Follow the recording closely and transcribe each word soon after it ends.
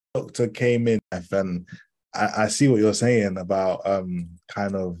doctor came in, and I see what you're saying about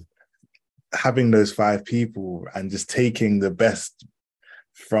kind of having those five people and just taking the best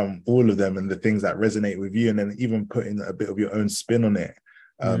from all of them and the things that resonate with you, and then even putting a bit of your own spin on it,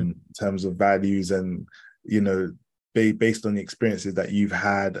 in terms of values and, you know, based on the experiences that you've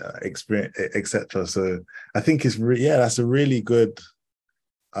had, experience, etc. So I think it's that's a really good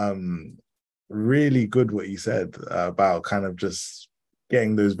what you said about kind of just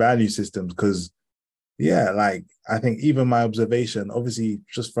getting those value systems, because like I think even my observation, obviously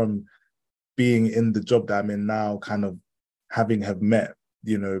just from being in the job that I'm in now, kind of have met,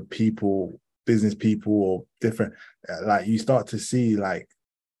 you know, people, business people or different, like you start to see like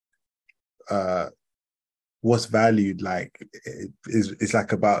what's valued, like it's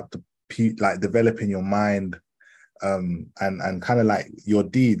like about like developing your mind, and kind of like your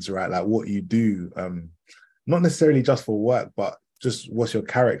deeds, right? Like what you do, not necessarily just for work, but just what's your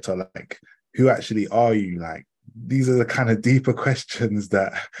character like? Who actually are you? Like these are the kind of deeper questions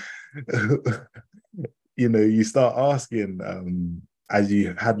that you know you start asking as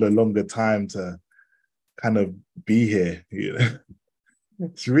you had a longer time to kind of be here. You know,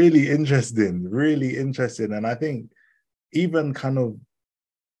 it's really interesting, and I think even kind of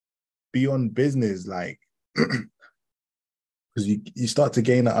beyond business, like because you start to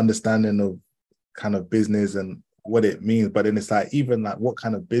gain an understanding of kind of business and what it means, but then it's like even like what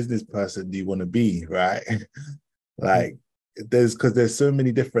kind of business person do you want to be, right? Like because there's so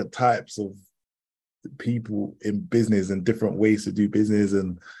many different types of people in business and different ways to do business,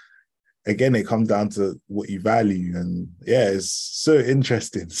 and again it comes down to what you value, and it's so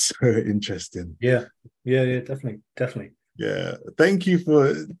interesting. So interesting. Yeah, definitely. Thank you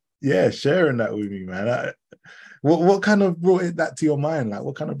for sharing that with me, man. What kind of brought that to your mind? Like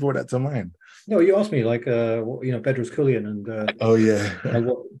what kind of brought that to mind? No, you asked me like what, you know, Bedros Keuilian and Oh yeah.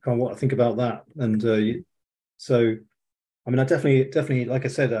 what I think about that, and so I mean, I definitely like I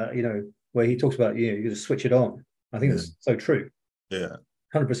said, you know, where he talks about, you know, you just switch it on. I think Yeah. it's so true, Yeah.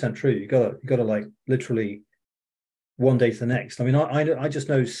 100% true. You gotta like literally one day to the next. I mean, I just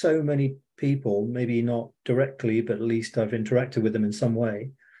know so many people, maybe not directly, but at least I've interacted with them in some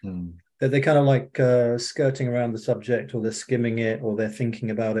way, Mm. that they're kind of like skirting around the subject, or they're skimming it, or they're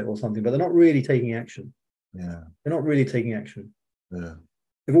thinking about it or something, but they're not really taking action. Yeah. They're not really taking action. Yeah.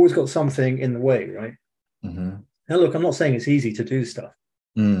 They've always got something in the way, right? Mm-hmm. Now, look, I'm not saying it's easy to do stuff.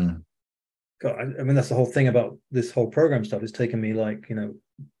 Mm. God, I mean, that's the whole thing about this whole program stuff. It's taken me like, you know,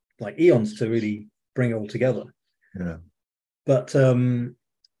 like eons to really bring it all together. Yeah. But you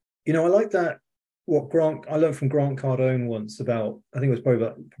know, I like that. What Grant I learned from Grant Cardone once about, I think it was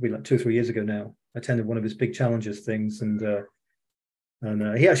probably like 2 or 3 years ago now. I attended one of his big challenges things, and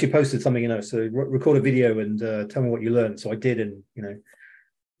he actually posted something, you know, so record a video and tell me what you learned. So I did, and you know,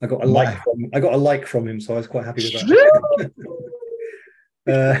 My. I got a like from him, so I was quite happy with that.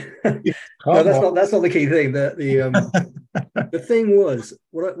 No, Come on. that's not the key thing. The thing was,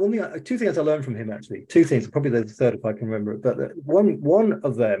 two things I learned from him actually. Two things, probably the third if I can remember it. But one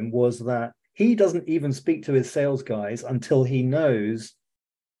of them was that he doesn't even speak to his sales guys until he knows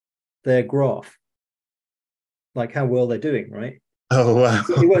their graph, like how well they're doing, right? Oh He wow.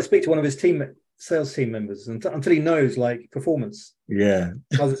 won't speak to one of his sales team members until he knows like performance. Yeah.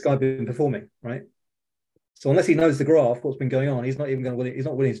 How's this guy been performing, right? So unless he knows the graph, what's been going on, he's not even going to. He's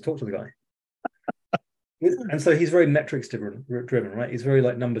not willing to talk to the guy. And so he's very metrics driven, right? He's very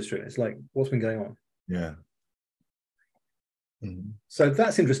like numbers driven. It's like what's been going on. Yeah. Mm. So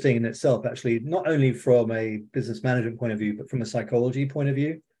that's interesting in itself, actually, not only from a business management point of view, but from a psychology point of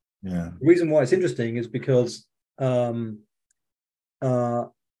view. Yeah. The reason why it's interesting is because um, uh,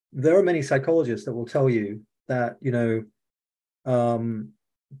 there are many psychologists that will tell you that, you know,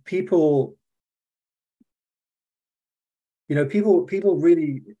 people, people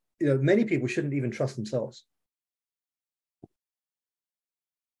really, you know, many people shouldn't even trust themselves.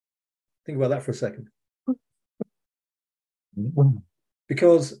 Think about that for a second, Mm.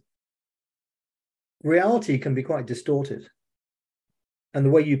 because reality can be quite distorted, and the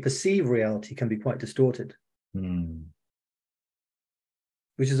way you perceive reality can be quite distorted, Mm.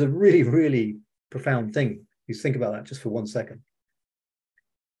 which is a really, really profound thing. You think about that just for 1 second.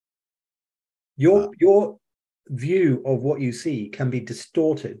 Wow. Your view of what you see can be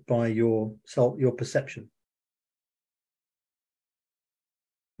distorted by your perception.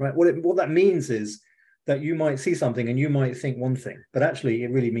 Right? What that means is that you might see something and you might think one thing, but actually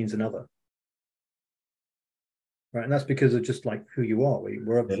it really means another. Right? And that's because of just like who you are,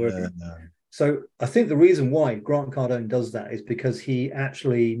 wherever. Yeah. So I think the reason why Grant Cardone does that is because he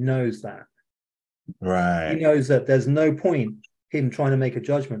actually knows that. He Right. knows that there's no point him trying to make a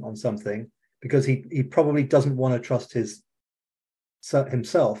judgment on something because he probably doesn't want to trust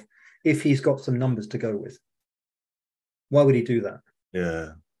himself if he's got some numbers to go with. Why would he do that?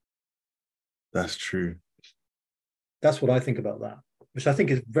 Yeah, that's true. That's what I think about that, which I think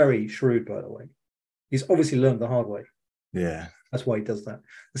is very shrewd, by the way. He's obviously learned the hard way. Yeah, that's why he does that.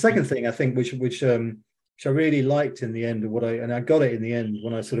 The second thing I think, which I really liked in the end of I got it in the end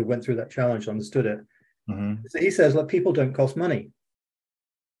when I sort of went through that challenge, understood it. So he says, like, people don't cost money.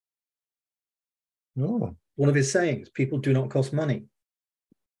 Oh. One of his sayings, people do not cost money.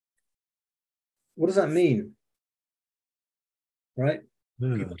 What does that mean? Right?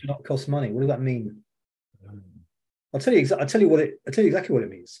 People do not cost money. What does that mean? I'll tell you exactly what it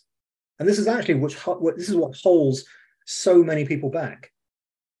means. And this is actually what holds so many people back.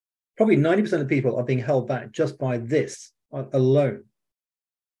 Probably 90% of people are being held back just by this alone,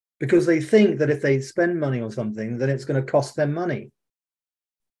 because they think that if they spend money on something, then it's going to cost them money.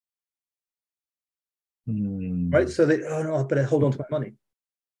 Right? So they, oh no, I better hold on to my money.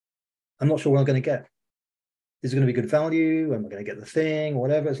 I'm not sure what I'm going to get. Is it going to be good value? Am I going to get the thing or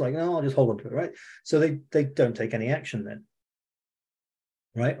whatever? It's like, no, I'll just hold on to it, right? So they don't take any action then,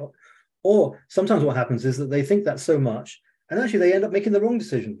 right? Or sometimes what happens is that they think that so much, and actually they end up making the wrong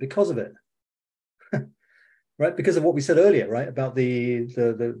decision because of it, right? Because of what we said earlier, right? About the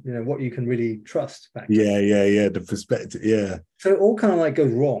what you can really trust factor. Yeah. The perspective, yeah. So it all kind of like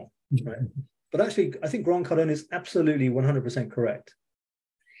goes wrong, right? But actually, I think Grant Cardone is absolutely 100% correct.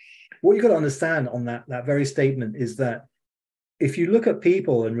 What you've got to understand on that very statement is that if you look at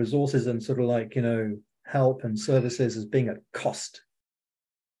people and resources and sort of like, help and services as being a cost,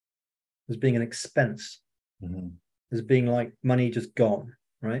 as being an expense, as being like money just gone,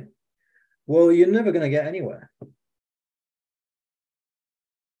 right? Well, you're never going to get anywhere.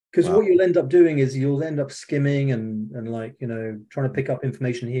 Because what you'll end up doing is you'll end up skimming and like, trying to pick up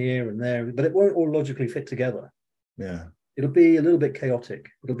information here and there, but it won't all logically fit together. Yeah. It'll be a little bit chaotic.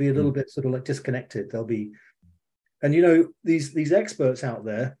 It'll be a little bit sort of like disconnected. There'll be, and these experts out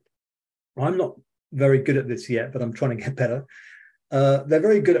there, I'm not very good at this yet, but I'm trying to get better. They're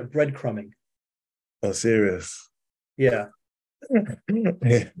very good at breadcrumbing. Oh, serious? Yeah.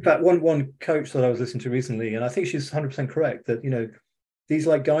 In fact, one coach that I was listening to recently, and I think she's 100% correct, that these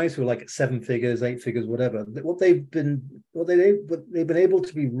like guys who are like 7 figures, 8 figures, whatever, what they've been able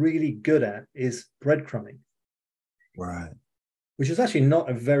to be really good at is breadcrumbing. Right. Which is actually not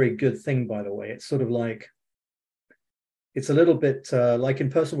a very good thing, by the way. It's sort of like, it's a little bit like in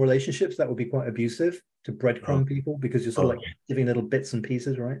personal relationships, that would be quite abusive to breadcrumb people, because you're sort of like giving little bits and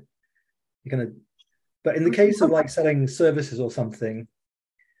pieces, right? But in the case of like selling services or something,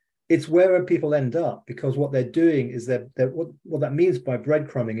 it's where people end up, because what they're doing is what that means by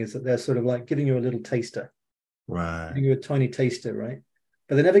breadcrumbing is that they're sort of like giving you a little taster, right? Giving you a tiny taster, right?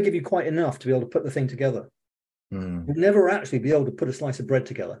 But they never give you quite enough to be able to put the thing together. You'll never actually be able to put a slice of bread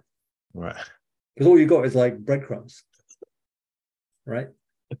together, right? Because all you got is like breadcrumbs, right?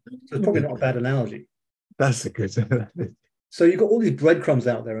 So it's probably not a bad analogy. That's a good. So you've got all these breadcrumbs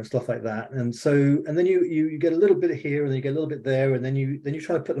out there and stuff like that, and then you get a little bit here, and then you get a little bit there, and then you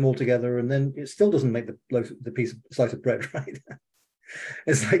try to put them all together, and then it still doesn't make the slice of bread, right?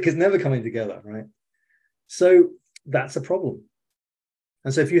 It's like it's never coming together, right? So that's a problem.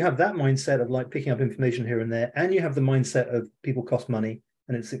 And so if you have that mindset of like picking up information here and there, and you have the mindset of people cost money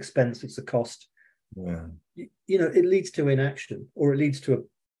and it's expense, it's a cost, it leads to inaction, or it leads to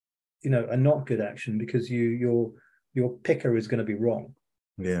a not good action, because your picker is going to be wrong.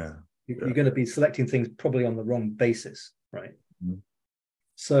 Yeah. You're going to be selecting things probably on the wrong basis, right?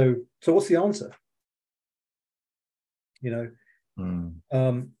 So what's the answer?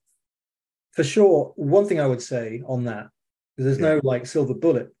 For sure, one thing I would say on that, there's no like silver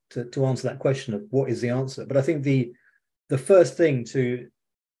bullet to answer that question of what is the answer. But I think the first thing to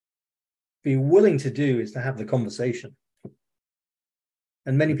be willing to do is to have the conversation.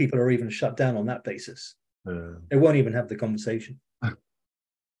 And many people are even shut down on that basis. They won't even have the conversation.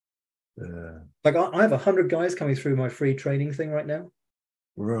 Like I have 100 guys coming through my free training thing right now.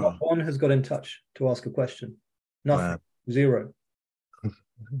 Not one has got in touch to ask a question. Nothing. Zero.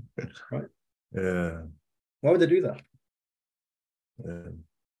 Right? Yeah. Why would they do that?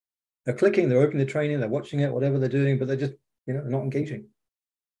 They're clicking, they're opening the training, they're watching it, whatever they're doing, but they're just, they're not engaging.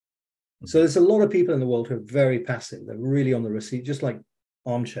 So there's a lot of people in the world who are very passive. They're really on the receipt, just like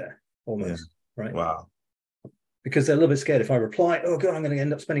armchair almost, right? Wow. Because they're a little bit scared. If I reply, oh God, I'm going to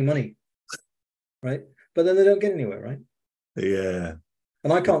end up spending money, right? But then they don't get anywhere, right? Yeah.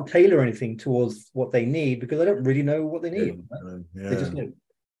 And I can't tailor anything towards what they need, because I don't really know what they need. Right? They just know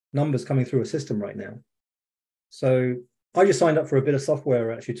numbers coming through a system right now. So I just signed up for a bit of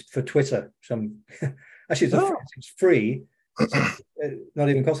software actually for Twitter. Some actually it's free, so not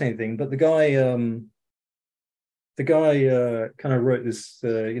even cost anything. But the guy kind of wrote this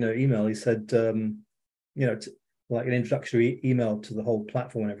email. He said like an introductory email to the whole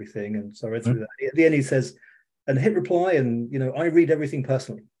platform and everything. And so I read through that. At the end, he says, and hit reply, and I read everything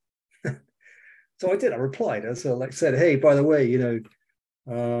personally. So I did. I replied. I said, hey, by the way,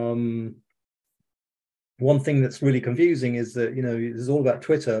 one thing that's really confusing is that it's all about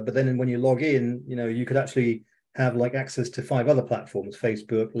Twitter, but then when you log in, you could actually have like access to 5 other platforms,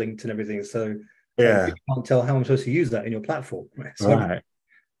 Facebook, LinkedIn, everything. So yeah, you can't tell how I'm supposed to use that in your platform. Right?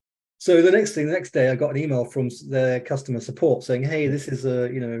 So the next day, I got an email from their customer support saying, "Hey, this is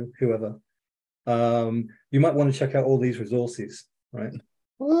whoever. You might want to check out all these resources." Right.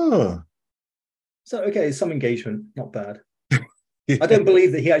 Oh. So okay, some engagement, not bad. Yeah. I don't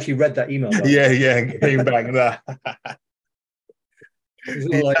believe that he actually read that email. Yeah, came back there. It's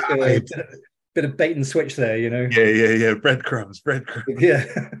all like a bit of bait and switch there, Yeah. Breadcrumbs. Yeah.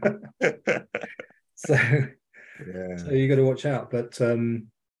 So yeah. you got to watch out. But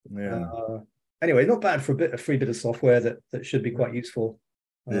anyway, not bad for a free bit of software that should be quite useful.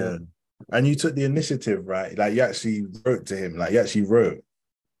 Yeah. And you took the initiative, right? Like you actually wrote to him, like you actually wrote,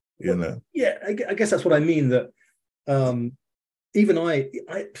 Yeah, I guess that's what I mean. That even I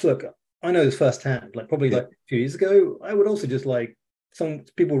look, I know this firsthand. Like probably like a few years ago, I would also just like some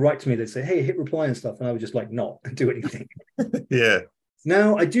people write to me. They say, "Hey, hit reply and stuff," and I would just like not do anything. Yeah.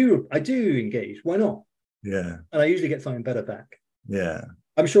 Now I do engage. Why not? Yeah. And I usually get something better back. Yeah.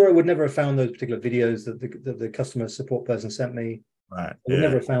 I'm sure I would never have found those particular videos that the customer support person sent me. Right. I would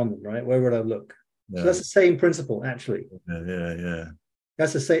never have found them. Right? Where would I look? Yeah. So that's the same principle, actually. Yeah.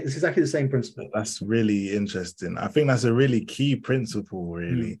 That's the same. It's exactly the same principle. That's really interesting. I think that's a really key principle,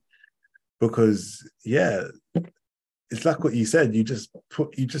 really, because it's like what you said. You just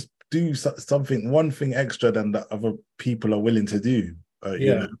do something, one thing extra than the other people are willing to do.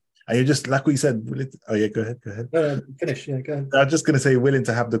 And you're just like what you said. Oh yeah, go ahead. No, finish. Yeah, go ahead. I'm just gonna say willing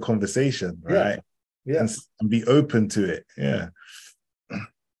to have the conversation, right? Yeah. And be open to it. Yeah.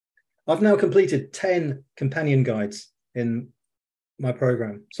 I've now completed 10 companion guides in my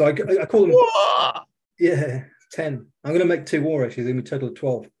program. So I call them. What? Yeah, 10. I'm going to make 2 more actually. There's going to be a total of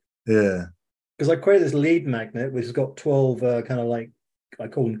 12. Yeah. Because I created this lead magnet, which has got 12 kind of like, I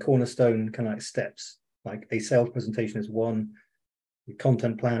call them cornerstone kind of like steps. Like a sales presentation is one, the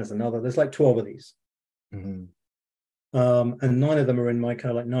content plan is another. There's like 12 of these. Mm-hmm. And 9 of them are in my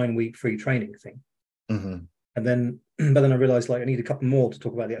kind of like 9-week free training thing. Mm-hmm. And then, but then I realized like I need a couple more to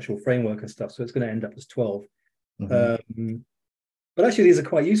talk about the actual framework and stuff. So it's going to end up as 12. Mm-hmm. But actually, these are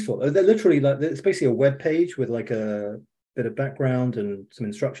quite useful. They're literally like, it's basically a web page with like a bit of background and some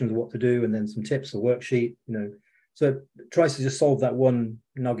instructions of what to do, and then some tips, a worksheet, So it tries to just solve that one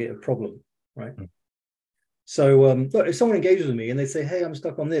nugget of problem, right? Mm-hmm. So look, if someone engages with me and they say, "Hey, I'm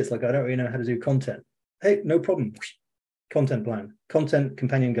stuck on this, like I don't really know how to do content." Hey, no problem. Content plan, content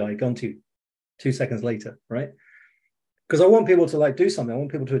companion guide, gone to 2 seconds later, right? Because I want people to like do something. I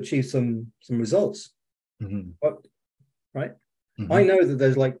want people to achieve some results. Mm-hmm. Right? Mm-hmm. I know that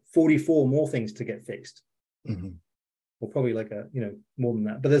there's like 44 more things to get fixed. Mm-hmm. Or probably like more than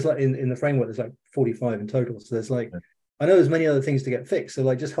that. But there's like in the framework, there's like 45 in total. So there's like, I know there's many other things to get fixed. So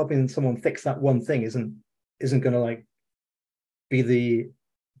like just helping someone fix that one thing isn't going to like be the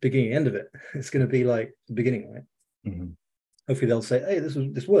beginning and end of it. It's going to be like the beginning, right? Mm-hmm. Hopefully they'll say, "Hey,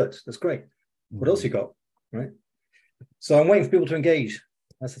 this works. That's great. What else you got?" Right? So I'm waiting for people to engage.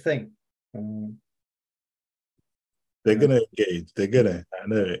 That's the thing. They're gonna engage. They're gonna. I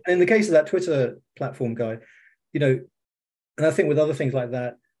know it. In the case of that Twitter platform guy, and I think with other things like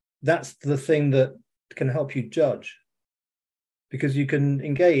that, that's the thing that can help you judge, because you can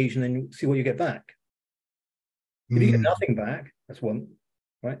engage and then see what you get back. If you get nothing back, that's one,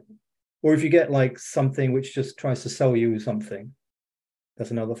 right? Or if you get like something which just tries to sell you something,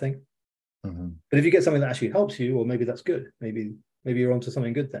 that's another thing. Mm-hmm. But if you get something that actually helps you, or maybe that's good. Maybe you're onto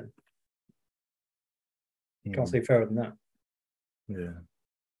something good then. Mm-hmm. Can't say fairer than that. Yeah.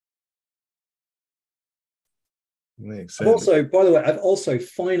 Makes sense. I've also, by the way, I've also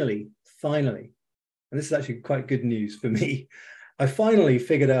finally, and this is actually quite good news for me, I finally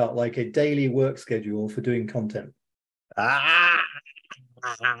figured out like a daily work schedule for doing content. I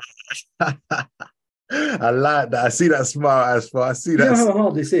like that. I see that smile as far. I see that. You know how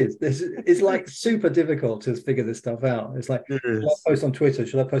hard this is? It's like super difficult to figure this stuff out. It's like, should I post on Twitter?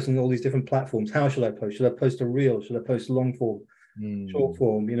 Should I post on all these different platforms? How should I post? Should I post a reel? Should I post long form, short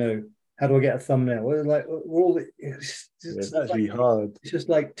form? How do I get a thumbnail? Well, like all It's actually hard. it's just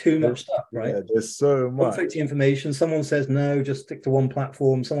like too much stuff, right? Yeah, there's so much conflicting information. Someone says no, just stick to one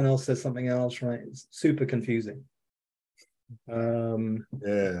platform. Someone else says something else, right? It's super confusing.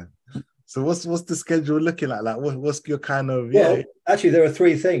 Yeah. So what's the schedule looking like? Like what's your kind of Well, actually, there are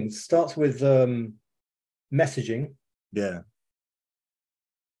three things. Starts with messaging. Yeah.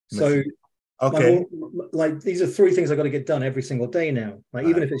 So okay. like these are three things I've got to get done every single day now. Like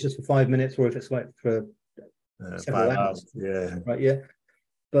even if it's just for 5 minutes or if it's like for several hours. Yeah. Right. Yeah.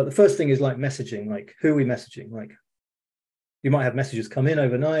 But the first thing is like messaging. Like who are we messaging? Like you might have messages come in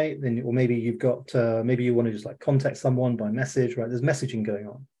overnight, then or maybe you've got maybe you want to just like contact someone by message. Right. There's messaging going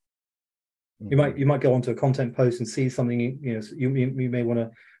on. You might go onto a content post and see something. You may want to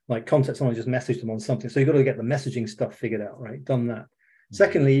like contact someone, just message them on something. So you've got to get the messaging stuff figured out. Right. Done that.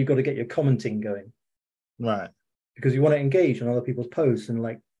 Secondly, you've got to get your commenting going, right? Because you want to engage on other people's posts and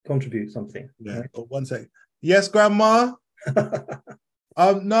like contribute something. Yeah. Right? Oh, 1 sec. Yes, Grandma. No,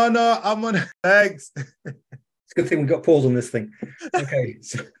 I'm on. Thanks. It's a good thing we got pause on this thing. Okay.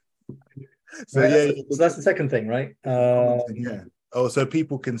 So right, so that's the second thing, right? Yeah. Oh, so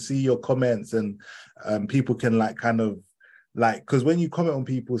people can see your comments and people can like kind of like because when you comment on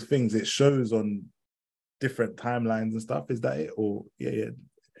people's things, it shows on different timelines and stuff. Is that it? Or yeah.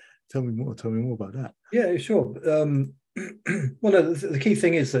 Tell me more about that. Yeah, sure. Well, no, the key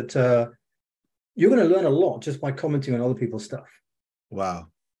thing is that you're going to learn a lot just by commenting on other people's stuff. Wow,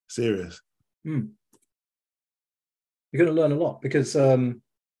 serious. You're going to learn a lot because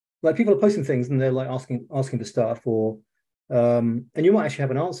like people are posting things and they're like asking for stuff or and you might actually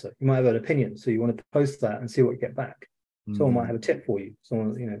have an answer. You might have an opinion, so you want to post that and see what you get back. Someone might have a tip for you.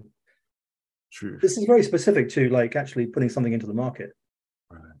 Someone, True. This is very specific to like actually putting something into the market.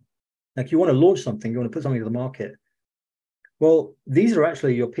 Right. Like you want to launch something, you want to put something into the market. Well, these are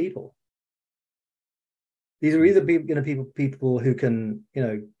actually your people. These are either people who can,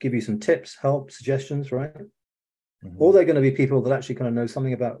 give you some tips, help, suggestions, right? Or they're going to be people that actually kind of know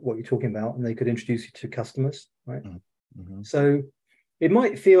something about what you're talking about and they could introduce you to customers, right? So it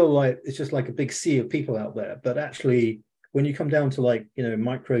might feel like it's just like a big sea of people out there, but actually when you come down to like,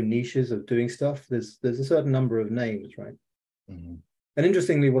 micro niches of doing stuff, there's a certain number of names, right? And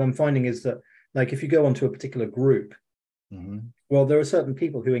interestingly, what I'm finding is that like if you go onto a particular group, well, there are certain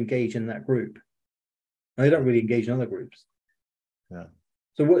people who engage in that group. And they don't really engage in other groups. Yeah.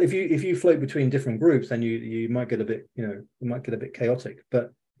 So if you float between different groups, then you might get a bit, it might get a bit chaotic.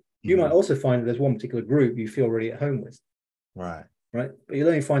 But you might also find that there's one particular group you feel really at home with. Right. Right. But you'll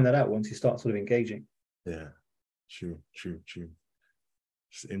only find that out once you start sort of engaging. Yeah. True.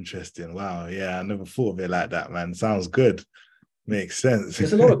 It's interesting. Wow. Yeah, I never thought of it like that, man. Sounds good. Makes sense.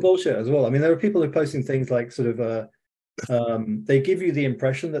 There's a lot of bullshit as well. I mean, there are people who are posting things like sort of they give you the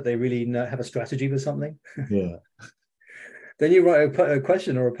impression that they really have a strategy for something. Yeah. Then you write a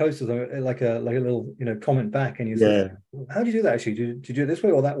question or a post like a little comment back, and you say, "How do you do that? Actually, do you do it this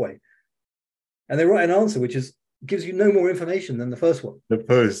way or that way?" And they write an answer which gives you no more information than the first one. The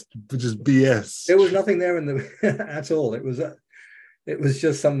post, which is BS. There was nothing there in the at all. It was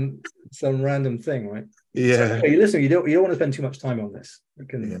just some random thing, right? Yeah. So, listen, you don't want to spend too much time on this. That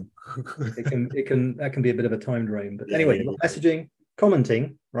can be a bit of a time drain. But anyway, you've got messaging,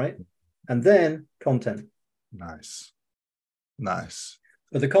 commenting, right? And then content. Nice.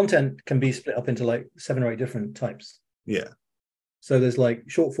 But the content can be split up into like 7 or 8 different types. Yeah. So there's like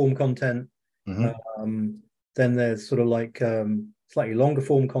short form content. Then there's sort of like slightly longer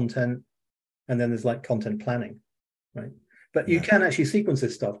form content, and then there's like content planning, right? But you can actually sequence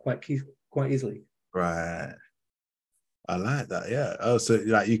this stuff quite easily. Right. I like that. Yeah. Oh, so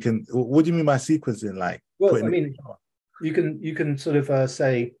like you can. What do you mean by sequencing? Like, well, I mean, you can sort of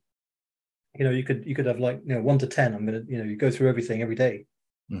say, you could have like 1 to 10. I'm gonna you go through everything every day,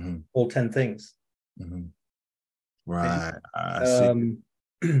 all 10 things. Right. I see.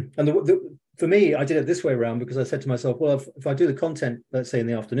 And for me, I did it this way around because I said to myself, well, if I do the content, let's say in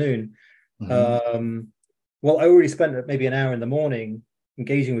the afternoon, well, I already spent maybe an hour in the morning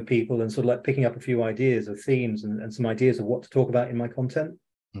engaging with people and sort of like picking up a few ideas of themes and some ideas of what to talk about in my content.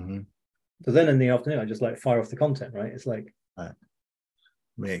 So then in the afternoon, I just like fire off the content, right? It's like... Right.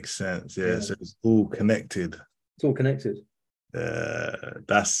 Makes sense. Yeah. So it's all connected. It's all connected.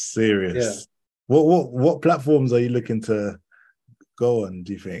 That's serious. Yeah. What platforms are you looking to go on,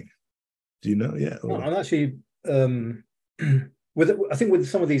 do you think? Do you know? Yeah. Or... I'm actually... I think with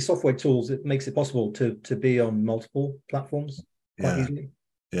some of these software tools, it makes it possible to be on multiple platforms quite easily.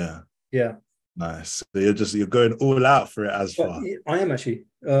 Yeah. Nice. So you're going all out for it as far. I am actually.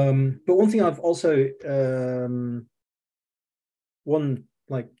 But one thing I've also one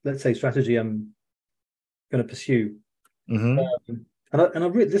like, let's say, strategy I'm going to pursue. Mm-hmm. And I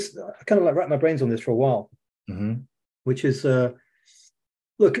read this, I kind of like wrapped my brains on this for a while, Mm-hmm. which is,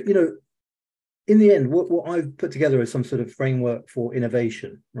 look, in the end, what I've put together is some sort of framework for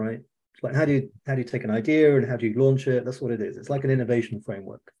innovation, right? It's like, how do you take an idea and how do you launch it? That's what it is. It's like an innovation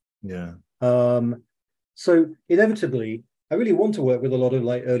framework. Yeah. So inevitably, I really want to work with a lot of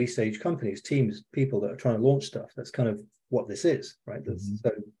like early stage companies, teams, people that are trying to launch stuff. That's kind of what this is, right?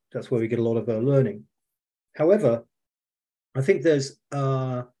 So that's where we get a lot of learning. However, I think there's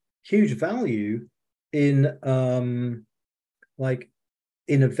huge value in like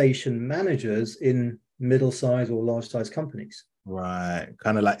innovation managers in middle-sized or large-sized companies. Right.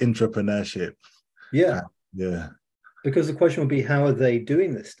 Kind of like entrepreneurship. Yeah. Yeah. Because the question would be, how are they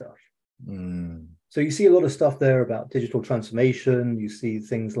doing this stuff? Mm. So you see a lot of stuff there about digital transformation. You see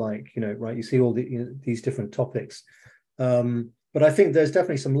things like, right, you see all these different topics. But I think there's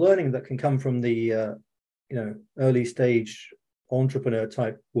definitely some learning that can come from the, early stage entrepreneur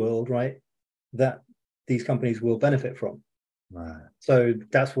type world, right? That these companies will benefit from. Right. So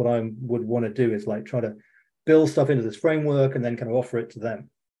that's what I would want to do, is like try to build stuff into this framework and then kind of offer it to them.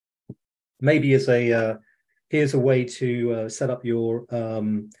 Maybe as here's a way to set up your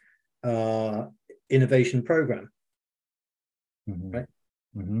innovation program, right?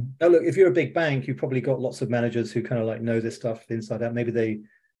 Now, look, if you're a big bank, you've probably got lots of managers who kind of like know this stuff inside out. Maybe they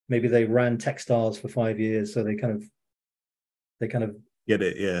ran Techstars for 5 years, so they kind of get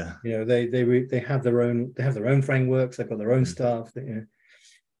it. Yeah. They have their own frameworks. They've got their own stuff.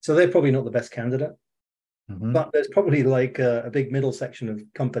 So they're probably not the best candidate. But there's probably like a big middle section of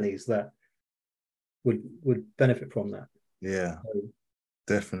companies that would benefit from that. Yeah, so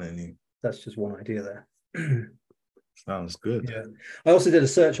definitely. That's just one idea there. Sounds good. Yeah. I also did a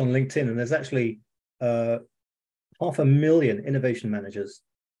search on LinkedIn, and there's actually 500,000 innovation managers.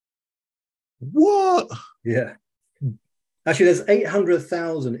 What? Yeah. Actually, there's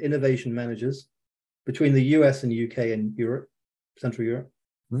 800,000 innovation managers between the US and UK and Europe, Central Europe.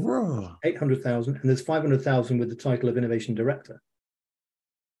 Bro. 800,000, and there's 500,000 with the title of innovation director.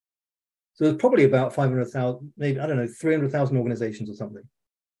 So there's probably about 500,000, maybe, I don't know, 300,000 organizations or something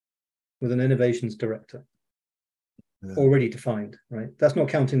with an innovations director already defined, right? That's not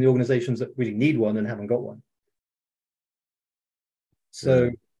counting the organizations that really need one and haven't got one.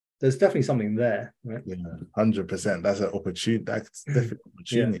 So there's definitely something there, right? Yeah, 100%. That's an opportunity. That's definitely an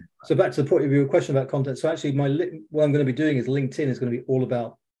opportunity. Yeah. So back to the point of your question about content. So actually, what I'm going to be doing is LinkedIn is going to be all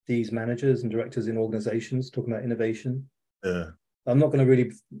about these managers and directors in organizations, talking about innovation. Yeah. I'm not going to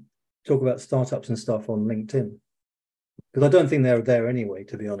really talk about startups and stuff on LinkedIn because I don't think they're there anyway,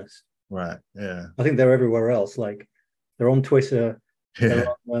 to be honest. Right. Yeah. I think they're everywhere else. Like they're on Twitter, they're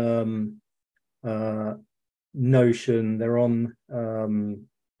on Notion, they're on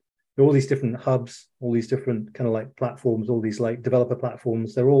all these different hubs, all these different kind of like platforms, all these like developer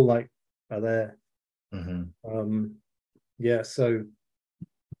platforms. They're all like are there. Yeah. So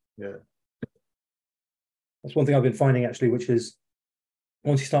yeah, that's one thing I've been finding actually, which is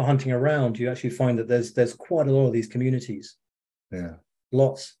once you start hunting around, you actually find that there's quite a lot of these communities. Yeah.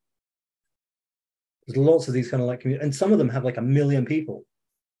 Lots. There's lots of these kind of like communities, and some of them have like 1 million people.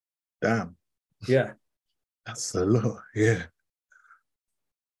 Damn. Yeah. That's a lot. Yeah.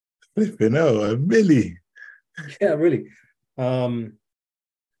 Flipping out, 1 million. Yeah, really.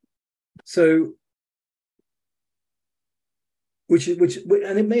 So which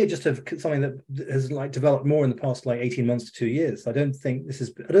and it may just have something that has like developed more in the past like 18 months to 2 years. I don't think this has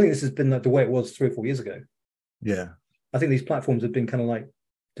been like the way it was 3 or 4 years ago. Yeah. I think these platforms have been kind of like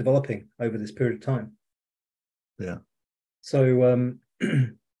developing over this period of time. Yeah. So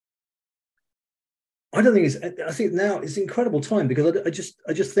I don't think I think now it's an incredible time because I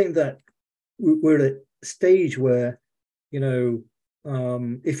just think that we're at a stage where,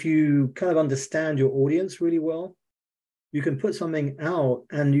 if you kind of understand your audience really well, you can put something out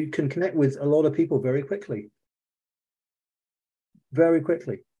and you can connect with a lot of people very quickly. Very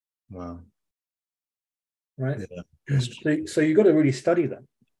quickly. Wow. Right? Yeah. So you've got to really study them.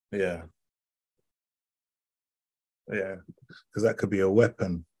 Yeah. Yeah. Because that could be a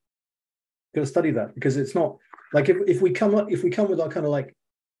weapon. You've got to study that because it's not like if we come with our kind of like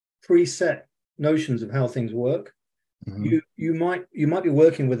preset notions of how things work, you might be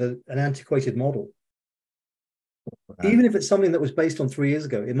working with an antiquated model. Right. Even if it's something that was based on 3 years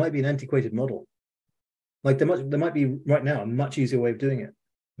ago, it might be an antiquated model. Like there might be right now a much easier way of doing it.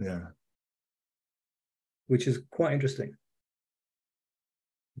 Yeah. Which is quite interesting.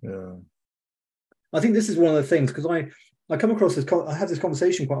 Yeah. I think this is one of the things because I come across this. I have this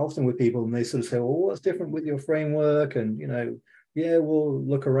conversation quite often with people, and they sort of say, "Well, what's different with your framework?" And yeah, we'll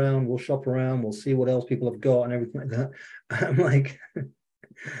look around, we'll shop around, we'll see what else people have got and everything like that. I'm like,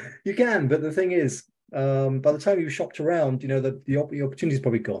 you can, but the thing is, by the time you've shopped around, the opportunity's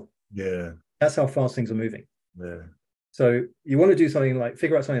probably gone. Yeah. That's how fast things are moving. Yeah. So you want to do something like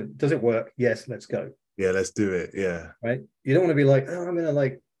figure out something. Does it work? Yes, let's go. Yeah, let's do it. Yeah. Right. You don't want to be like, oh, I'm gonna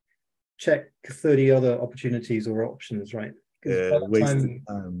like check 30 other opportunities or options, right? Because Yeah. by the Wasted time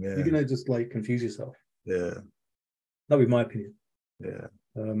time. you're Yeah. gonna just like confuse yourself. Yeah. That'd be my opinion. Yeah.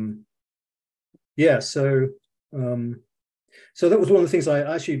 Yeah. So that was one of the things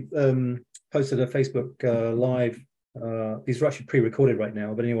I actually posted a Facebook live. These are actually pre-recorded right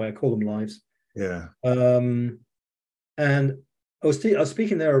now, but anyway, I call them lives. Yeah. And I was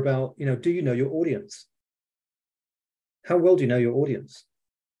speaking there about, do you know your audience? How well do you know your audience?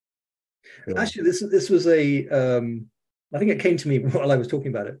 Yeah. Actually, this was I think it came to me while I was talking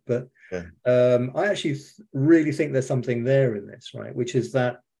about it, but Yeah. I actually really think there's something there in this, right? Which is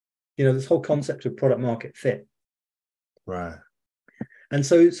that, this whole concept of product market fit. Right. And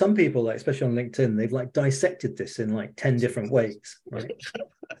so some people, like, especially on LinkedIn, they've like dissected this in like 10 different ways, right?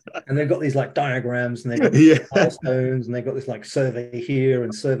 And they've got these like diagrams and they've got Yeah. milestones and they've got this like survey here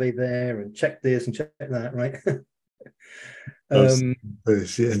and survey there and check this and check that, right? Yeah.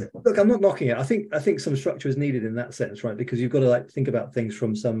 Look, I'm not knocking it. I think some structure is needed in that sense, right? Because you've got to like think about things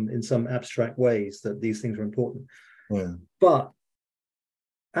in some abstract ways that these things are important. Yeah. But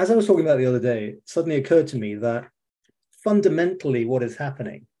as I was talking about the other day, it suddenly occurred to me that fundamentally what is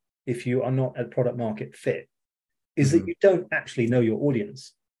happening if you are not at product market fit is that you don't actually know your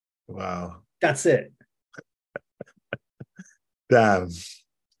audience. Wow. That's it. Damn.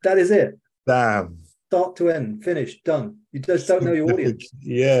 That is it. Damn. Start to end, finish, done. You just don't know your audience.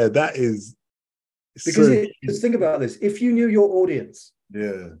 Yeah, that is because think about this. If you knew your audience,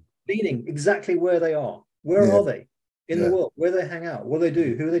 yeah, meaning exactly where they are, where are they in the world, where they hang out, what they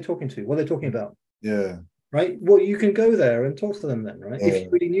do, who are they talking to, what are they talking about? Yeah. Right. Well, you can go there and talk to them then, right? If you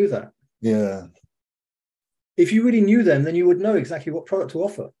really knew that. Yeah. If you really knew them, then you would know exactly what product to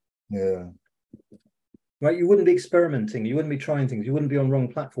offer. Yeah. Right. You wouldn't be experimenting. You wouldn't be trying things. You wouldn't be on wrong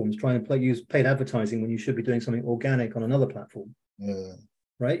platforms trying to use paid advertising when you should be doing something organic on another platform. Yeah.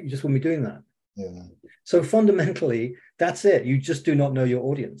 Right. You just wouldn't be doing that. Yeah. So fundamentally, that's it. You just do not know your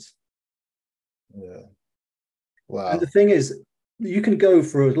audience. Yeah. Wow. And the thing is, you can go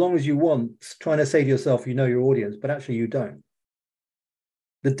for as long as you want trying to say to yourself, you know your audience, but actually you don't.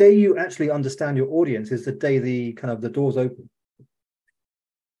 The day you actually understand your audience is the day the doors open.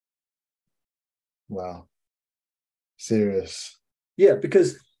 Wow. Serious. Yeah,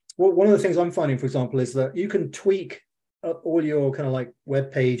 because one of the things I'm finding, for example, is that you can tweak all your kind of like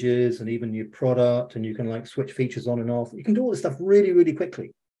web pages and even your product, and you can like switch features on and off. You can do all this stuff really, really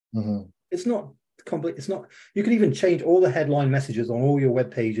quickly. It's not complex. It's not. You can even change all the headline messages on all your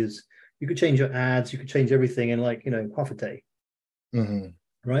web pages. You could change your ads. You could change everything in like half a day.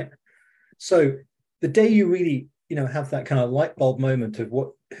 Right. So the day you really have that kind of light bulb moment of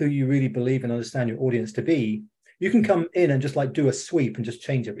who you really believe and understand your audience to be, you can come in and just like do a sweep and just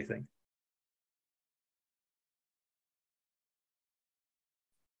change everything.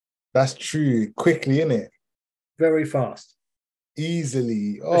 That's true. Quickly, innit? Very fast.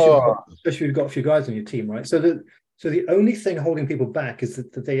 Easily. Especially if you've got a few guys on your team, right? So the only thing holding people back is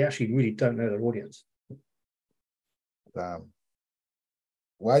that they actually really don't know their audience. Damn.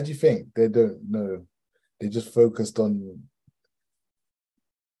 Why do you think they don't know? They just focused on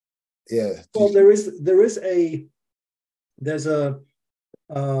Well,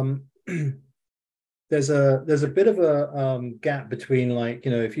 there's a bit of a gap between like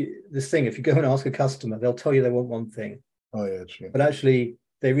if you go and ask a customer, they'll tell you they want one thing. Oh yeah, true. But actually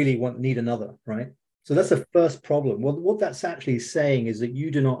they really need another, right? So that's the first problem. Well, what that's actually saying is that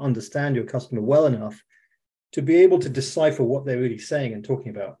you do not understand your customer well enough to be able to decipher what they're really saying and talking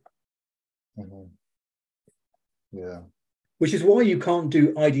about. Yeah. Which is why you can't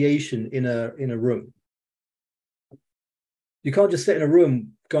do ideation in a room. You can't just sit in a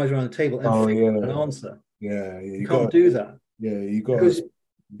room, guys around the table, and figure out an answer. Yeah, you can't do that. Yeah, you got because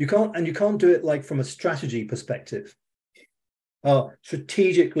you can't do it like from a strategy perspective.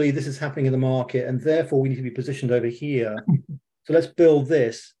 Strategically, this is happening in the market, and therefore we need to be positioned over here. So let's build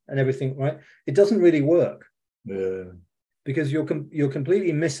this and everything, right? It doesn't really work. Yeah. Because you're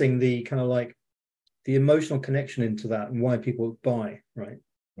completely missing the kind of like the emotional connection into that and why people buy, right?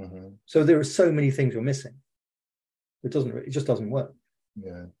 So there are so many things you're missing. It just doesn't work.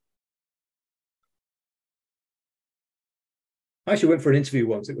 Yeah. I actually went for an interview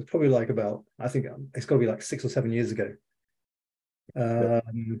once. It was probably like I think it's got to be like 6 or 7 years ago.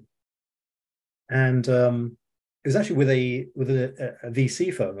 it was actually with a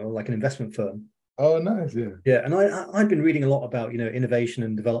VC firm, or like an investment firm. Oh, nice. Yeah. Yeah, and I'd been reading a lot about, innovation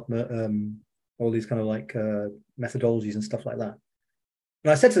and development, all these kind of like methodologies and stuff like that.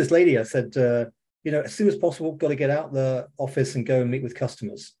 And I said to this lady, I said, as soon as possible, got to get out the office and go and meet with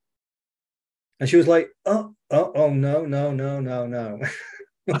customers. And she was like, oh, no, no, no, no, no.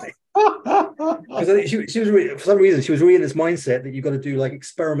 she was really, for some reason, she was really in this mindset that you've got to do like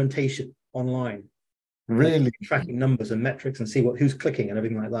experimentation online. Really? Like tracking numbers and metrics and see who's clicking and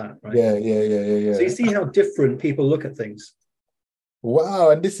everything like that, right? Yeah. So you see how different people look at things. Wow,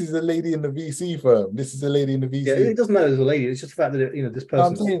 and this is the lady in the VC firm. This is the lady in the VC. Yeah, it doesn't matter as a lady. It's just the fact that this person. No,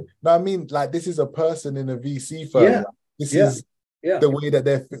 I'm saying, no, I mean, like this is a person in a VC firm. Yeah, like, this is the way that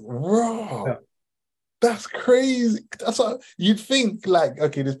they're. Raw. Yeah. That's crazy. That's what you'd think. Like,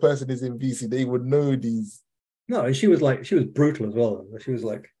 okay, this person is in VC. They would know these. No, and she was brutal as well. She was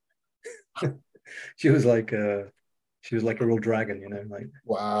like, she was like a real dragon, like.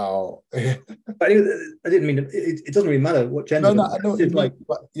 Wow. But I didn't mean it doesn't really matter what gender. No, I know. It's like,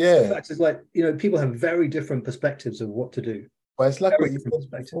 yeah. The fact is, like, people have very different perspectives of what to do. But it's like what you said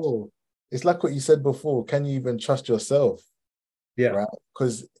before. It's like what you said before. Can you even trust yourself? Yeah. Right.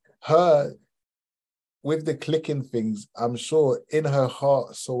 Because her, with the clicking things, I'm sure in her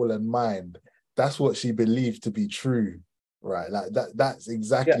heart, soul, and mind, that's what she believed to be true. Right, like that's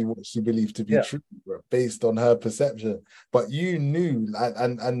exactly what she believed to be true, based on her perception. But you knew,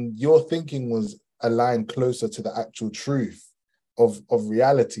 and your thinking was aligned closer to the actual truth of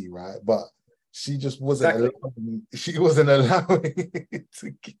reality, right? But she just wasn't allowing, she wasn't allowing it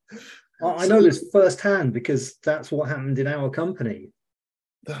to. I know this firsthand because that's what happened in our company.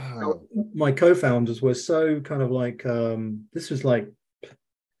 My co-founders were so kind of like, this was like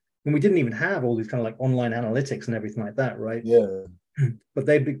when we didn't even have all these kind of like online analytics and everything like that, right? Yeah. But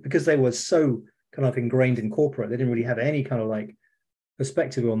because they were so kind of ingrained in corporate, they didn't really have any kind of like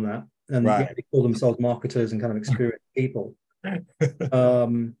perspective on that. And they call themselves marketers and kind of experienced people.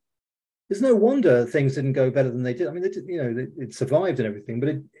 There's no wonder things didn't go better than they did. I mean, they did, it survived and everything, but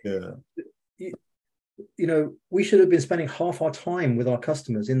we should have been spending half our time with our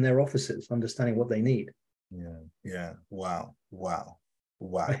customers in their offices, understanding what they need. Yeah. Wow.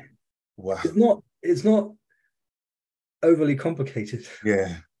 It's not overly complicated.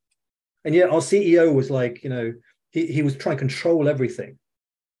 Yeah. And yet our CEO was like, he was trying to control everything.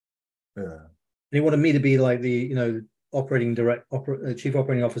 Yeah. And he wanted me to be like the, chief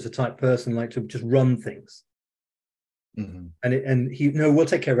operating officer type person, like to just run things. Mm-hmm. And he, no, we'll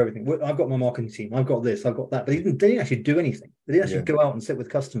take care of everything. I've got my marketing team. I've got this. I've got that. But they didn't actually do anything. They didn't actually go out and sit with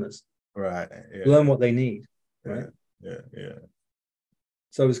customers. Right. Yeah. Learn what they need. Right. Yeah.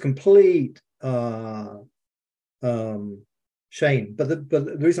 So it was complete shame. But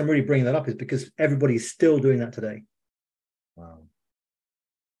the reason I'm really bringing that up is because everybody's still doing that today. Wow.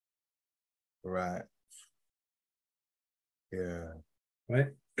 Right. Yeah. Right.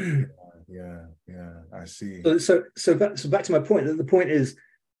 Yeah. I see. So back to my point. The point is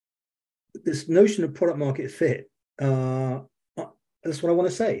this notion of product market fit. That's what I want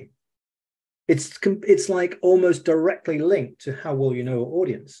to say. It's like almost directly linked to how well you know your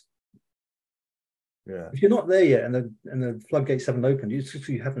audience. Yeah. If you're not there yet, and the floodgates haven't opened, you're just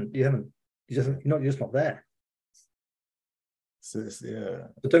not there. So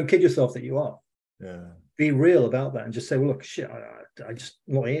But don't kid yourself that you are. Yeah. Be real about that and just say, well, look, shit, I just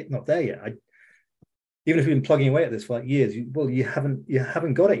not there yet. Even if you've been plugging away at this for like years, you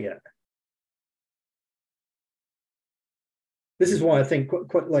haven't got it yet. This is why I think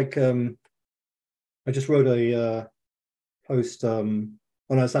quite like I just wrote a post.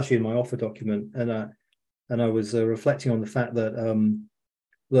 It's actually in my offer document, and I was reflecting on the fact that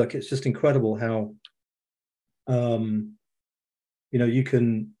look, it's just incredible how you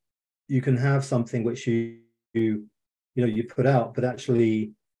can have something which you put out, but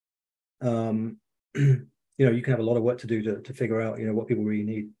actually you can have a lot of work to do to figure out what people really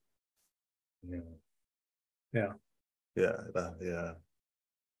need. Yeah.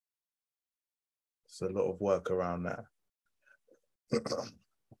 It's a lot of work around that.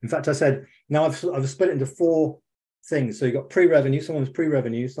 In fact, I said now I've split it into 4 things. So you've got pre-revenue, someone's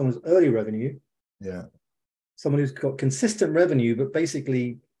pre-revenue, someone's early revenue, someone who's got consistent revenue but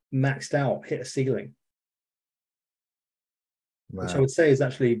basically maxed out, hit a ceiling, which I would say is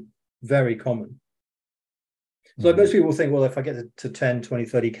actually very common. So most people think, well, if I get to 10, 20,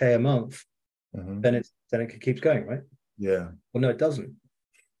 30K a month, then it keeps going, right? Yeah. Well, no, it doesn't.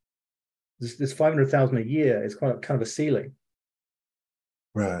 This 500,000 a year is kind of a ceiling.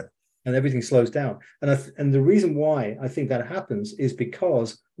 Right. and everything slows down. And the reason why I think that happens is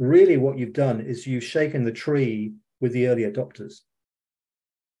because really what you've done is you've shaken the tree with the early adopters.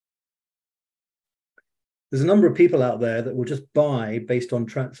 There's a number of people out there that will just buy based on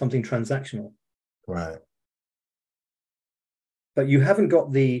something transactional. Right. But you haven't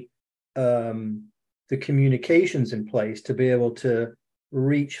got the communications in place to be able to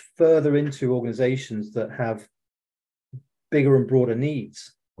reach further into organizations that have bigger and broader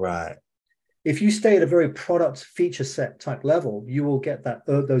needs. Right. If you stay at a very product feature set type level, you will get that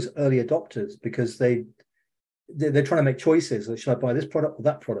those early adopters because they're trying to make choices. Like, should I buy this product or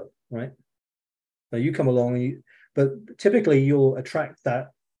that product? Right. Now you come along and but typically you'll attract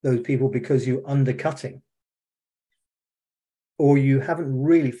those people because you're undercutting, or you haven't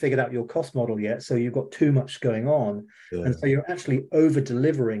really figured out your cost model yet, so you've got too much going on, and so you're actually over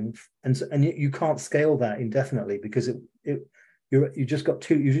delivering, and you can't scale that indefinitely because you just got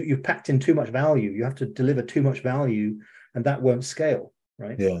you've packed in too much value. You have to deliver too much value, and that won't scale,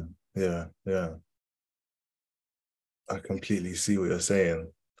 right? Yeah. I completely see what you're saying.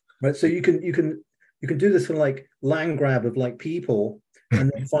 Right, so you can do this for like land grab of like people, and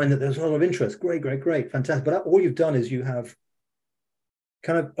then find that there's a lot of interest. Great, fantastic. But all you've done is you have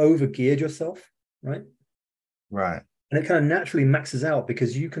kind of over geared yourself, right? Right. And it kind of naturally maxes out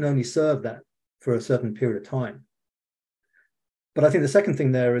because you can only serve that for a certain period of time. But I think the second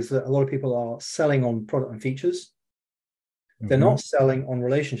thing there is that a lot of people are selling on product and features. They're not selling on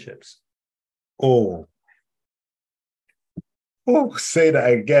relationships. Oh, say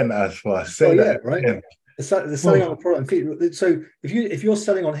that again, Ashfar. Say that again. Right. They're selling on a product and feature. So if you're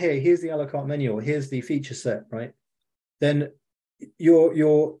selling on here's the a la carte menu, or here's the feature set, right? Then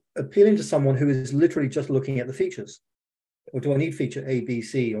you're appealing to someone who is literally just looking at the features. Or do I need feature A, B,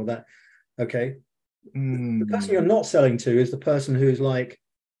 C, or that? Okay. The person you're not selling to is the person who's like,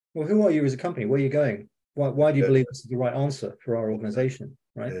 well, who are you as a company? Where are you going? Why do you believe this is the right answer for our organization,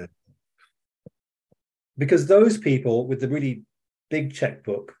 right? Yeah. Because those people with the really big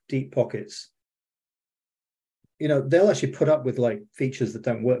checkbook, deep pockets, they'll actually put up with like features that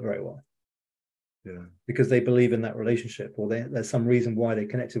don't work very well. Yeah. Because they believe in that relationship, or there's some reason why they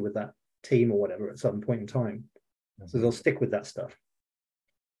connected with that team or whatever at some point in time. So they'll stick with that stuff.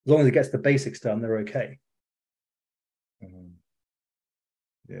 As long as it gets the basics done, they're okay.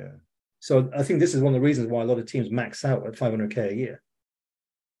 Yeah. So I think this is one of the reasons why a lot of teams max out at 500K a year.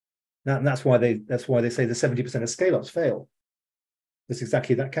 Now, and that's why they say the 70% of scale-ups fail. It's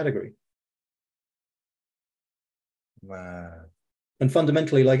exactly that category. Wow. And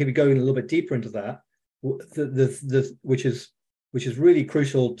fundamentally, like if you go in a little bit deeper into that, which is really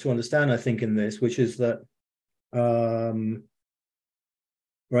crucial to understand, I think, in this, which is that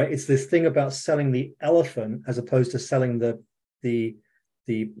right, it's this thing about selling the elephant as opposed to selling the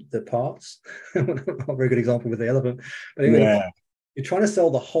parts. Not a very good example with the elephant, but anyway, you're trying to sell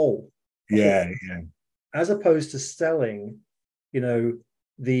the whole. Yeah. As opposed to selling,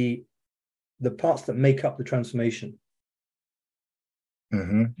 the parts that make up the transformation.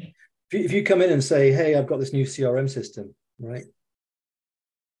 If you come in and say, hey, I've got this new CRM system, right?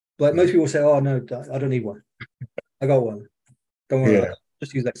 Like most people say, oh, no, I don't need one. I got one. Don't worry,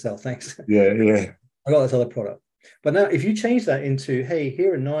 just use Excel, thanks. Yeah. I got this other product. But now if you change that into, hey,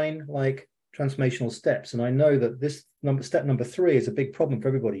 here are 9 like transformational steps, and I know that this step number 3 is a big problem for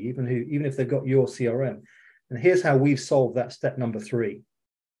everybody, even if they've got your CRM. And here's how we've solved that step number 3.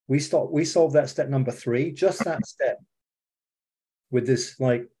 We solved that step number 3, just that step, with this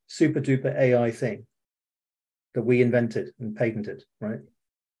like super duper AI thing that we invented and patented, right?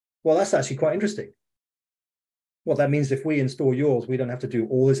 Well, that's actually quite interesting. Well, that means if we install yours, we don't have to do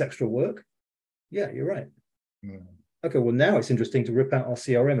all this extra work. Yeah, you're right. Okay, well, now it's interesting to rip out our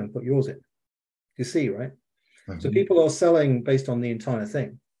CRM and put yours in. You see, right? So people are selling based on the entire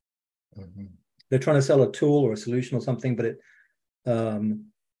thing. They're trying to sell a tool or a solution or something, but they're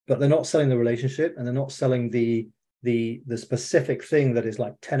not selling the relationship, and they're not selling the specific thing that is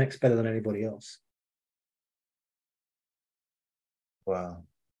like 10x better than anybody else. Wow.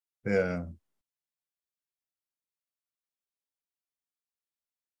 Yeah.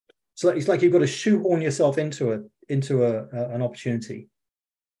 So it's like you've got to shoehorn yourself into an opportunity.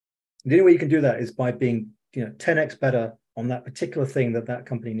 The only way you can do that is by being 10x better on that particular thing that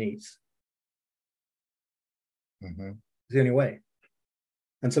company needs. It's the only way.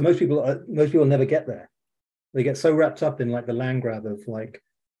 And so most people never get there. They get so wrapped up in like the land grab of like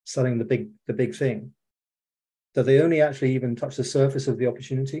selling the big thing that they only actually even touch the surface of the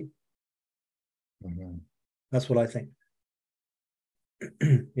opportunity. That's what I think.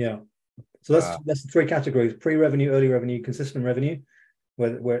 Yeah. So that's the 3 categories: pre-revenue, early revenue, consistent revenue.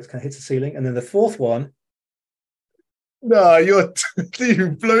 where it kind of hits the ceiling. And then the fourth one, No,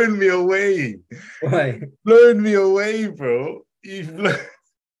 you've blown me away. right? Blown me away, bro. You've blown...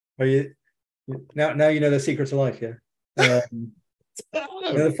 Are you now you know the secret to life, yeah. And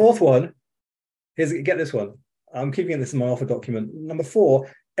then the fourth one, get this one. I'm keeping this in my offer document. Number 4,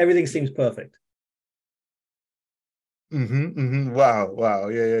 everything seems perfect. Wow.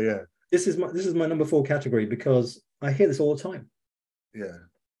 Yeah. This is my number 4 category because I hear this all the time. Yeah.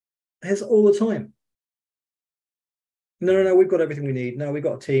 I hear this all the time. No, we've got everything we need. No, we've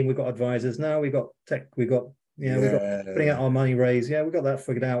got a team, we've got advisors. No, we've got tech, we've got putting out our money raise. Yeah, we got that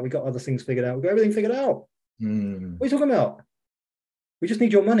figured out. We got other things figured out. We got everything figured out. What are you talking about? We just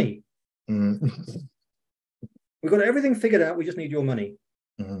need your money. We've got everything figured out. We just need your money.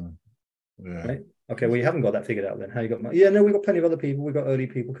 Yeah. Right? Okay, well, you haven't got that figured out then. How you got money? Yeah, no, we've got plenty of other people. We've got early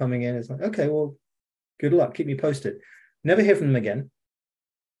people coming in. It's like, okay, well, good luck. Keep me posted. Never hear from them again.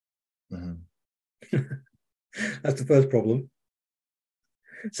 That's the first problem.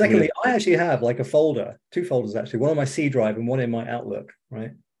 Secondly, I actually have like a folder, 2 folders actually, one on my C drive and one in my Outlook,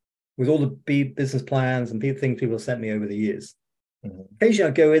 right? With all the business plans and things people have sent me over the years.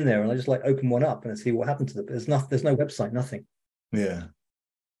 Occasionally I go in there and I just like open one up and I see what happened to them. There's no website, nothing. Yeah.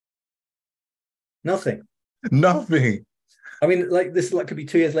 Nothing. I mean, like this could be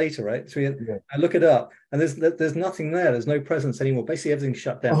 2 years later, right? So I look it up and there's nothing there. There's no presence anymore. Basically everything's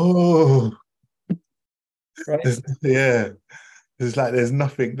shut down. Oh. Right? It's like there's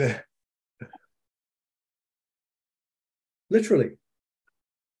nothing there. Literally.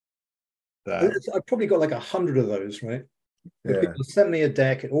 Damn. I've probably got like 100 of those, right? Yeah. People sent me a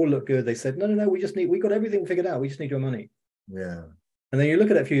deck, it all looked good. They said, no, we got everything figured out. We just need your money. Yeah. And then you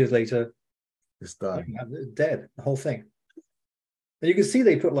look at it a few years later, it's done. Dead, the whole thing. And you can see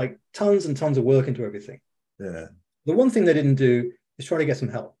they put like tons and tons of work into everything. Yeah. The one thing they didn't do is try to get some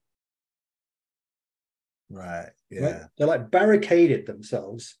help. Right. Yeah. Right? They're like barricaded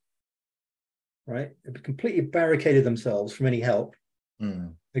themselves, right? They've completely barricaded themselves from any help.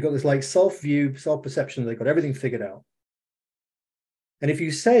 They've got this like self-view, self-perception. They've got everything figured out. And if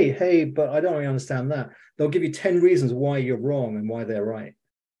you say, hey, but I don't really understand that, they'll give you 10 reasons why you're wrong and why they're right.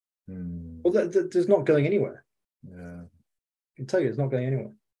 Well, there's not going anywhere. Yeah. I can tell you it's not going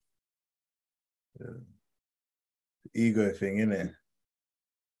anywhere. Yeah. Ego thing, innit?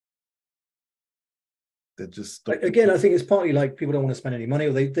 They're just again, I think it's partly like people don't want to spend any money,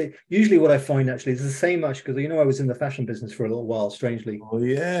 or they usually what I find actually is the same much because I was in the fashion business for a little while, strangely. Oh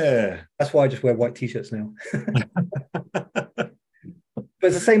yeah. That's why I just wear white t-shirts now. But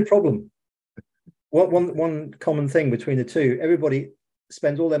it's the same problem. One common thing between the two, everybody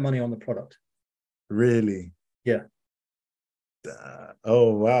spends all their money on the product. Really? Yeah.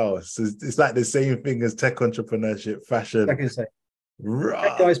 Oh wow. So it's like the same thing as tech entrepreneurship, fashion. I can say.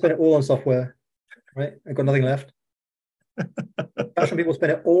 Tech guys spend it all on software, right? I've got nothing left. Fashion people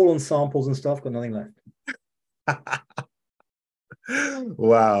spend it all on samples and stuff, got nothing left.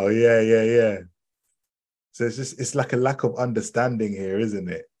 Wow. Yeah. So it's like a lack of understanding here, isn't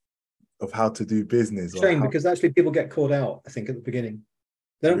it? Of how to do business. Shame, because actually people get caught out, I think, at the beginning.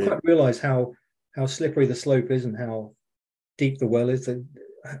 They don't quite realize how slippery the slope is and how deep the well is,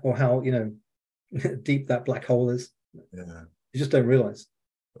 or how deep that black hole is. Yeah. You just don't realize.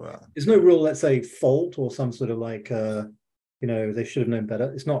 Wow. There's no real, let's say, fault or some sort of like they should have known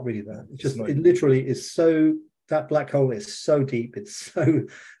better. It's not really that. It literally is so, that black hole is so deep, it's so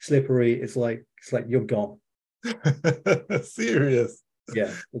slippery, it's like you're gone. Serious.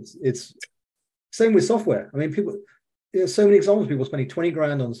 Yeah, it's same with software. I mean, people, there's so many examples of people spending 20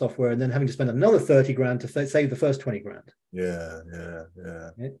 grand on software and then having to spend another 30 grand to save the first 20 grand. Yeah.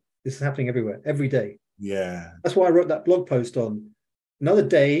 This is happening everywhere, every day. Yeah. That's why I wrote that blog post on another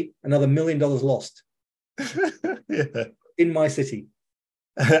day, another $1 million lost. Yeah. In my city.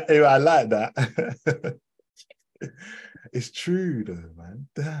 I like that. It's true though, man.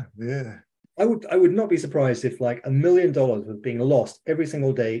 Damn, yeah. I would not be surprised if like $1 million was being lost every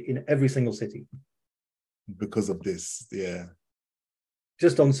single day in every single city. Because of this, yeah.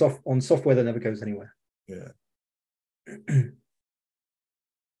 Just on software that never goes anywhere. Yeah.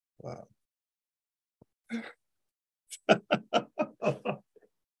 Wow.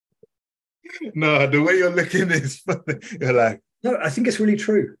 No, the way you're looking is funny. You're like, no, I think it's really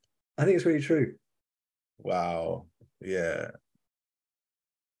true. I think it's really true. Wow. Yeah.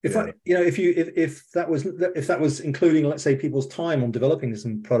 If that was including, let's say, people's time on developing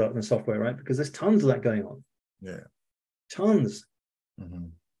some product and software, right? Because there's tons of that going on. Yeah. Tons.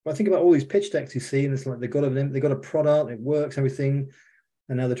 But I think about all these pitch decks you see, and it's like they've got a product, it works, everything,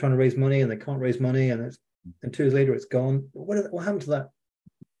 and now they're trying to raise money and they can't raise money, and 2 years later it's gone. What happened to that?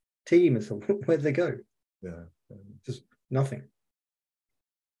 team. And so where'd they go? Yeah. Just nothing.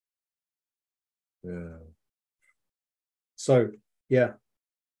 Yeah. So yeah,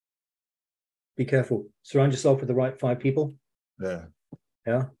 be careful. Surround yourself with the right 5 people. Yeah.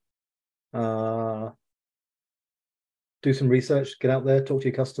 Yeah. Do some research, get out there, talk to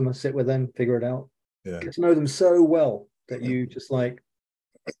your customer, sit with them, figure it out. Yeah. Get to know them so well that you just like,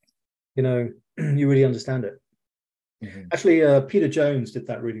 you really understand it. Mm-hmm. Actually, Peter Jones did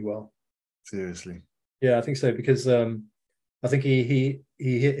that really well. Seriously. Yeah, I think so, because I think he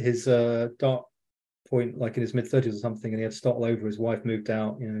hit his dark point like in his mid-30s or something, and he had to start all over. His wife moved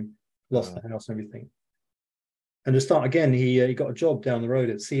out, lost the house and everything. And to start again, he got a job down the road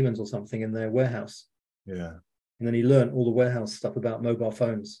at Siemens or something in their warehouse. Yeah. And then he learned all the warehouse stuff about mobile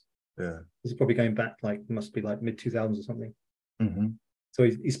phones. Yeah. This is probably going back must be like mid-2000s or something. Mm-hmm. So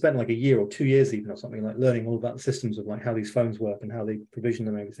he spent like a year or 2 years even or something, like learning all about the systems of like how these phones work and how they provision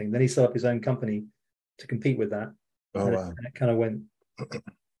them and everything. Then he set up his own company to compete with that. Oh, and wow. it kind of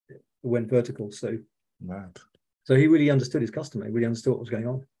went vertical. So Mad. So he really understood his customer. He really understood what was going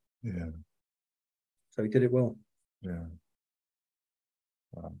on. Yeah. So he did it well. Yeah.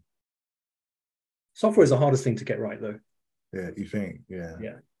 Wow. Software is the hardest thing to get right, though. Yeah, you think? Yeah.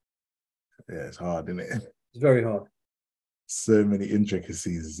 Yeah. Yeah, it's hard, isn't it? It's very hard. So many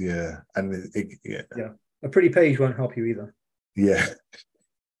intricacies, yeah. And yeah. A pretty page won't help you either. Yeah.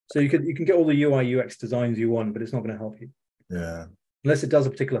 So you can get all the UI UX designs you want, but it's not going to help you. Yeah. Unless it does a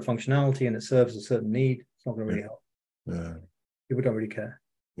particular functionality and it serves a certain need, it's not going to really help. Yeah. People don't really care.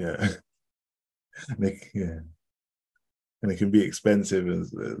 Yeah. Yeah. And it can be expensive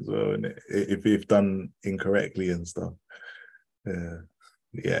as well, and if done incorrectly and stuff. Yeah.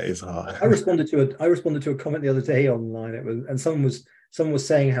 Yeah, it's hard. I responded to a comment the other day online. Someone was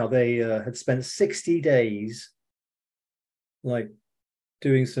saying how they had spent 60 days like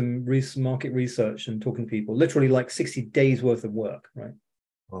doing some market research and talking to people, literally like 60 days worth of work, right?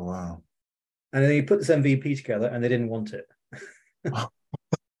 Oh wow. And then he put this MVP together and they didn't want it.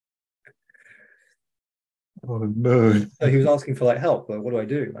 Oh no. So he was asking for like help. Like, what do I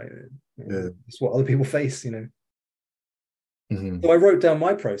do? Like, it's what other people face, Mm-hmm. So I wrote down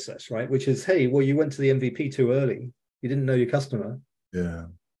my process, right? Which is, hey, well, you went to the MVP too early. You didn't know your customer. Yeah.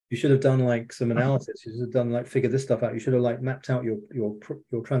 You should have done like some analysis. You should have done like figure this stuff out. You should have like mapped out your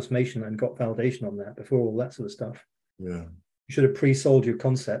transformation and got validation on that before all that sort of stuff. Yeah. You should have pre-sold your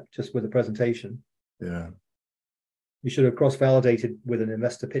concept just with a presentation. Yeah. You should have cross-validated with an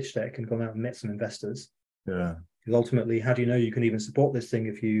investor pitch deck and gone out and met some investors. Yeah. Because ultimately, how do you know you can even support this thing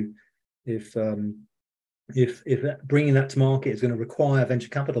if bringing that to market is going to require venture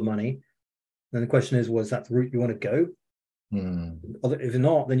capital money? Then the question is, was that the route you want to go? Mm. If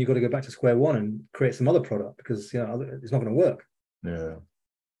not, then you've got to go back to square one and create some other product because it's not going to work. Yeah.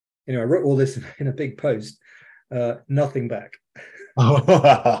 I wrote all this in a big post. Nothing back.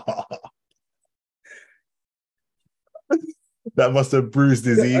 That must have bruised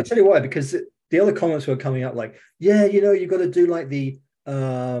his ego. I'll tell you why, because the other comments were coming up like, yeah, you've got to do like the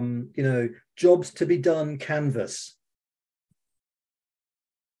jobs to be done canvas.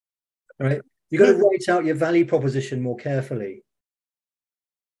 Right? You've got to write out your value proposition more carefully.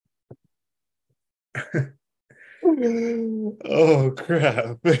 Oh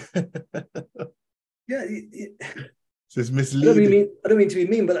crap. Yeah. It's misleading. I don't mean to be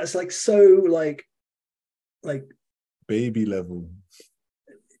mean, but that's like so like baby level.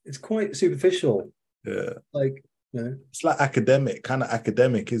 It's quite superficial. Yeah. Like, it's like kind of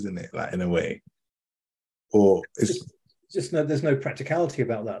academic, isn't it? Like in a way. Or it's just there's no practicality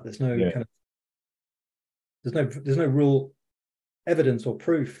about that. There's no kind of there's no real evidence or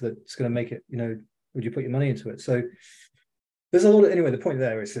proof that's going to make it, would you put your money into it? So there's a lot of, anyway, the point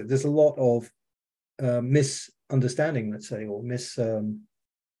there is that there's a lot of misunderstanding, let's say, or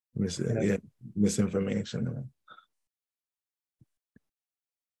misinformation.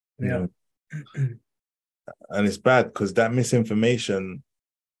 Yeah. And it's bad because that misinformation,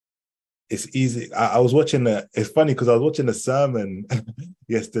 it's easy. I was watching it's funny because I was watching a sermon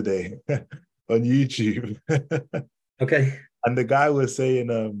yesterday on YouTube. Okay. And the guy was saying,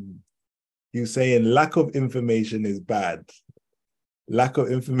 lack of information is bad. Lack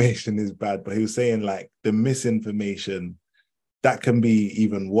of information is bad, but he was saying like the misinformation, that can be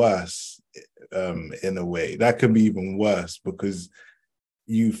even worse in a way. That can be even worse because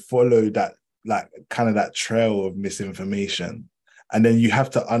you follow that, like kind of that trail of misinformation. And then you have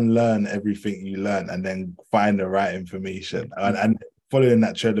to unlearn everything you learn and then find the right information. And following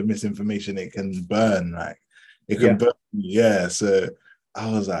that trail of misinformation, it can burn, like it can burn. Yeah. So I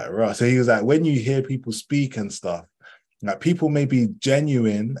was like, right. So he was like, when you hear people speak and stuff, Like people may be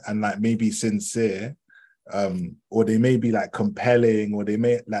genuine and like maybe sincere, or they may be like compelling, or they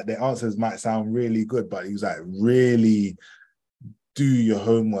may like their answers might sound really good, but he was like, really do your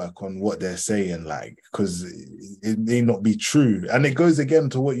homework on what they're saying, like, because it may not be true. And it goes again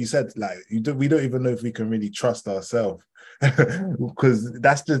to what you said, like we don't even know if we can really trust ourselves because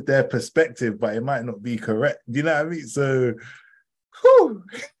that's just their perspective, but it might not be correct. Do you know what I mean? So whew.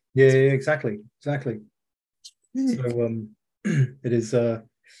 Yeah, exactly. So it is I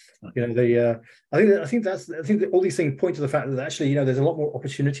think that all these things point to the fact that actually, there's a lot more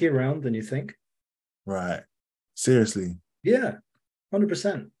opportunity around than you think. Right. Seriously. Yeah,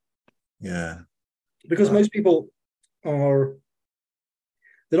 100%. Yeah. Because most people they're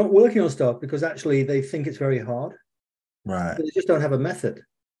not working on stuff because actually they think it's very hard. Right. They just don't have a method.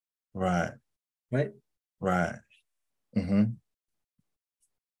 Right. Right. Mm-hmm.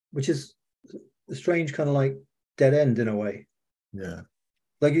 Which is a strange kind of like dead end in a way. Yeah.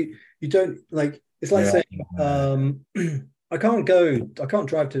 Like you don't like, it's like saying, I can't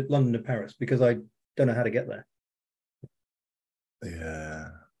drive to London to Paris because I don't know how to get there. Yeah.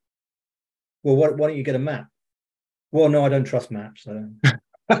 Well, why don't you get a map? Well, no, I don't trust maps. So.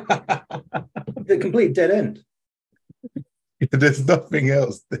 The complete dead end. There's nothing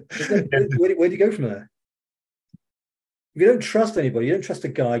else. Where do you go from there? If you don't trust anybody, you don't trust a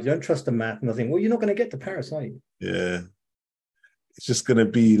guide, you don't trust a map, nothing. Well, you're not going to get to Paris, are you? Yeah. It's just going to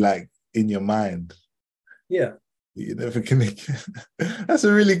be like in your mind. Yeah. You never can. That's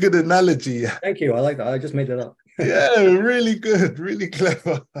a really good analogy. Thank you. I like that. I just made that up. Yeah, really good, really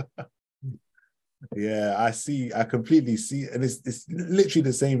clever. Yeah, I completely see, and it's literally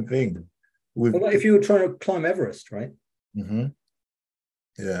the same thing. Well, like if you were trying to climb Everest, right? Mm-hmm.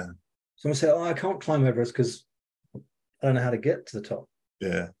 Yeah. Someone said, "Oh, I can't climb Everest because I don't know how to get to the top."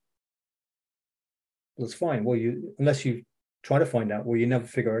 Yeah. Well, it's fine. Well, unless you try to find out, well, you never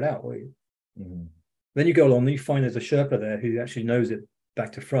figure it out, will you? Mm-hmm. Then you go along, and you find there's a Sherpa there who actually knows it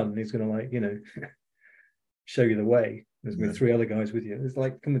back to front, and he's going to show you the way. There's going to be 3 other guys with you. It's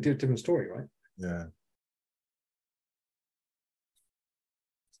like a different story, right? Yeah.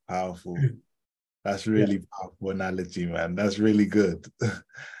 Powerful. That's really powerful analogy, man. That's really good.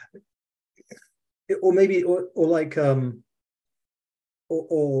 Or maybe, or like, you're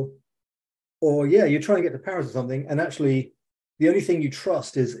trying to get to Paris or something, and actually, the only thing you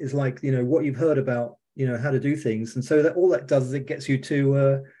trust is like what you've heard about how to do things, and so that all that does is it gets you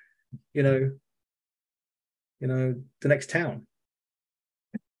to the next town,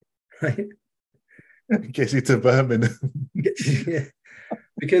 right? Gets you to Birmingham. Yeah.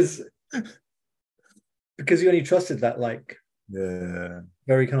 because you only trusted that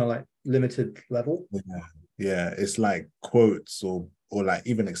very kind of like limited level. Yeah, it's like quotes or like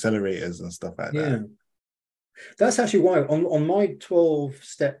even accelerators and stuff like that. That's actually why on my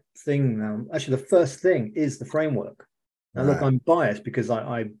 12-step thing now, actually the first thing is the framework. Now look, I'm biased because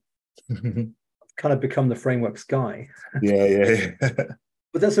I kind of become the frameworks guy. Yeah.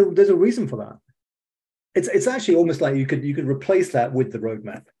 But there's a reason for that. It's actually almost like you could replace that with the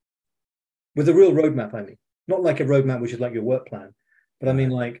roadmap, with the real roadmap. I mean, not like a roadmap which is like your work plan, but I mean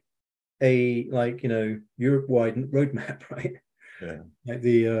like a Europe-wide roadmap, right? Yeah. Like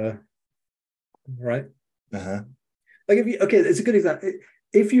the right. Uh-huh. Like it's a good example.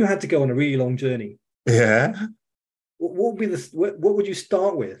 If you had to go on a really long journey, what would be what would you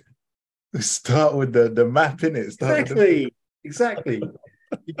start with? Start with the map in it. Exactly.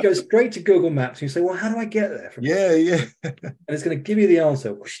 You go straight to Google Maps and you say, well, how do I get there from here? And it's going to give you the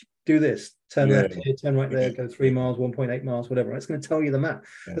answer. Do this, turn left here, turn right there, go 3 miles, 1.8 miles, whatever. It's going to tell you the map.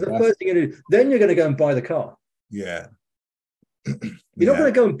 That's the first thing you do. Then you're going to go and buy the car. Yeah. You're not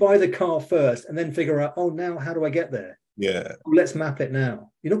going to go and buy the car first and then figure out, oh, now how do I get there? Yeah. Oh, let's map it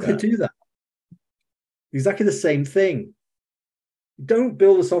now. You're not going to do that. Exactly the same thing. Don't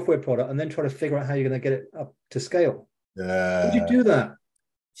build a software product and then try to figure out how you're going to get it up to scale. Would you do that?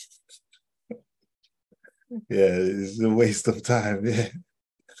 Yeah, it's a waste of time. Yeah.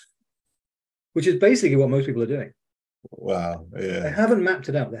 Which is basically what most people are doing. Wow. Yeah. They haven't mapped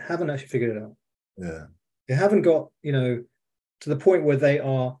it out. They haven't actually figured it out. Yeah. They haven't got, to the point where they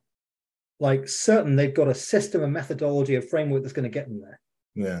are like certain they've got a system, a methodology, a framework that's going to get them there.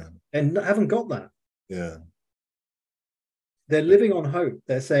 Yeah. And haven't got that. Yeah. They're living on hope.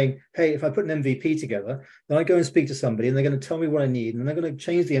 They're saying, hey, if I put an MVP together, then I go and speak to somebody and they're going to tell me what I need. And they're going to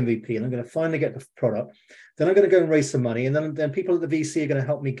change the MVP and I'm going to finally get the product. Then I'm going to go and raise some money. And then people at the VC are going to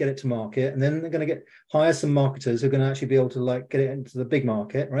help me get it to market. And then they're going to hire some marketers who are going to actually be able to get it into the big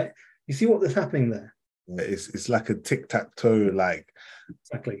market, right? You see what is happening there? It's like a tic-tac-toe, like.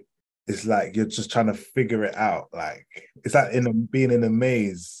 Exactly. it's like you're just trying to figure it out. Like it's like being in a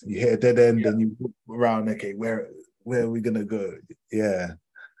maze. You hit a dead end and you look around. Okay, where are we gonna go? Yeah,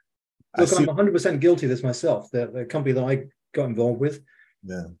 I Look, I'm see. 100% guilty of this myself. The company that I got involved with.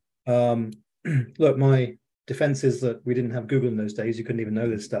 Yeah, Look, my defense is that we didn't have Google in those days. You couldn't even know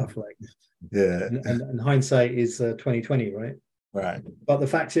this stuff. Like, yeah, and hindsight is 2020, right? right, But the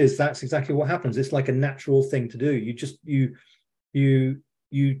fact is, that's exactly what happens. It's like a natural thing to do.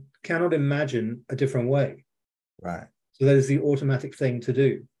 You cannot imagine a different way. right. So that is the automatic thing to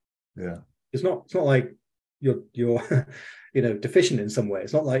do. Yeah, It's not like you're deficient in some way.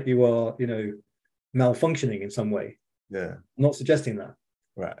 It's not like you are malfunctioning in some way. yeah, I'm not suggesting that.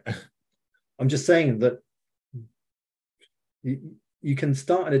 right. I'm just saying that you can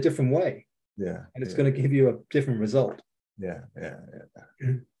start in a different way, Yeah, and it's going to give you a different result. yeah, yeah,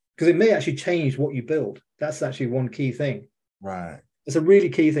 Because it may actually change what you build. That's actually one key thing. right. It's a really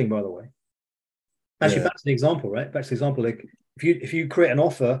key thing, by the way. Actually, Yeah, back to the example, right? Back to the example, like if you create an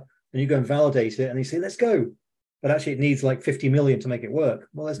offer and you go and validate it, and you say, "Let's go," but actually it needs like 50 million to make it work.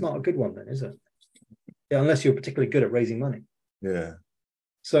 Well, that's not a good one, then, is it? Yeah, unless you're particularly good at raising money. yeah.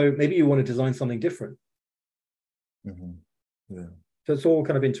 So maybe you want to design something different. Mm-hmm. Yeah. So it's all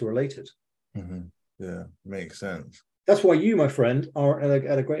kind of interrelated. Mm-hmm. Yeah, makes sense. That's why you, my friend, are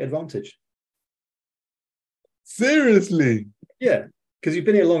at a great advantage. Seriously? Yeah, because you've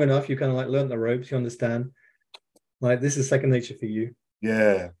been here long enough. You kind of like learned the ropes. You understand. Like this is second nature for you.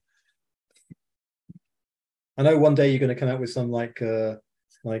 Yeah. I know one day you're going to come out with some like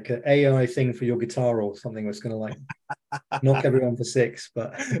an AI thing for your guitar or something that's going to like knock everyone for six.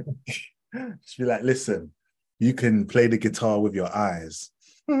 But just be like, listen, you can play the guitar with your eyes.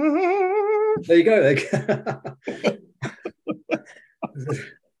 there you go.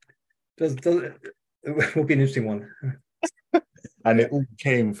 It will be an interesting one. And it all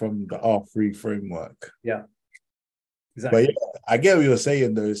came from the R3 framework. Yeah, exactly. But yeah, I get what you're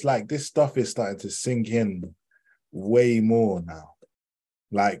saying though. It's like this stuff is starting to sink in way more now.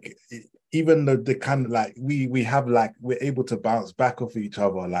 Like even the kind of like we have like we're able to bounce back off each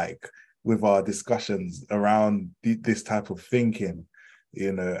other like with our discussions around this type of thinking,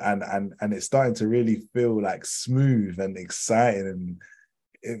 and it's starting to really feel like smooth and exciting,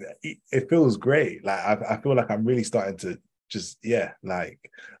 and it feels great. Like I feel like I'm really starting to just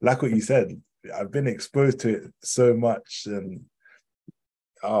like what you said. I've been exposed to it so much, and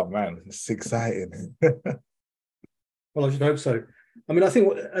oh man, it's exciting. Well, I should hope so. I mean, I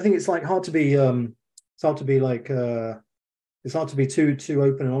think it's like hard to be it's hard to be like it's hard to be too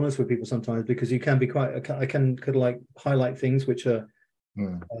open and honest with people sometimes, because you can be quite I can could like highlight things which are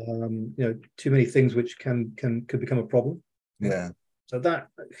too many things which could become a problem. Yeah. So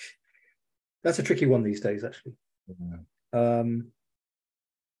that's a tricky one these days, actually. Yeah.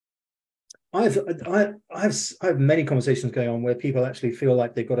 I have many conversations going on where people actually feel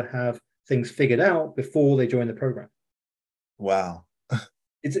like they've got to have things figured out before they join the program. Wow.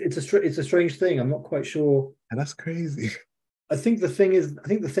 It's a strange thing. I'm not quite sure. And that's crazy. I think the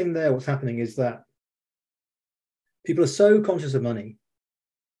thing there, what's happening is that people are so conscious of money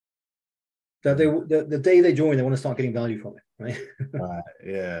that the day they join, they want to start getting value from it, right? Right.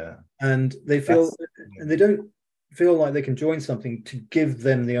 Yeah. And they don't feel like they can join something to give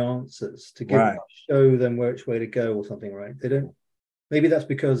them the answers, to show them which way to go or something, right? They don't. Maybe that's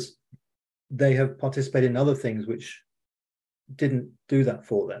because they have participated in other things which didn't do that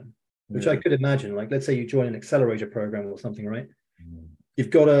for them, which I could imagine. Like, let's say you join an accelerator program or something, right? You've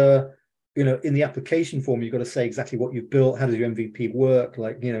got to, in the application form, you've got to say exactly what you've built. How does your MVP work?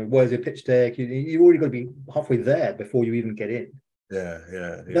 Like, where's your pitch deck? You've already got to be halfway there before you even get in.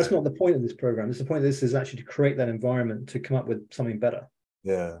 Yeah. That's not the point of this program. The point of this is actually to create that environment to come up with something better.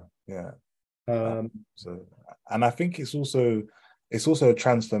 Yeah. So, and I think it's also a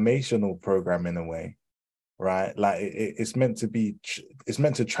transformational program in a way, right? Like it's meant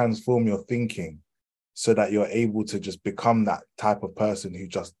to transform your thinking so that you're able to just become that type of person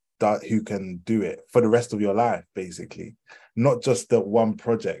who can do it for the rest of your life, basically, not just the one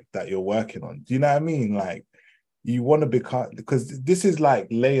project that you're working on. Do you know what I mean? Like, you want to become, because this is like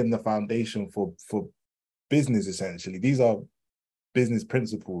laying the foundation for business, essentially. These are business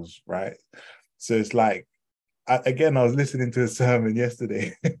principles, right? So it's like, I was listening to a sermon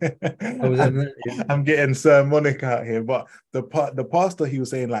yesterday. I'm getting sermonic out here, but the pastor, he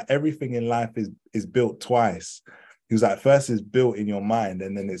was saying like everything in life is built twice. He was like, first it's built in your mind,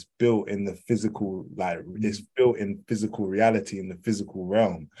 and then it's built in the physical, like it's built in physical reality in the physical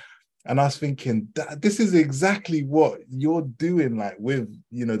realm. And I was thinking that this is exactly what you're doing, like with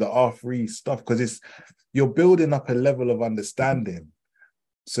the R3 stuff, because you're building up a level of understanding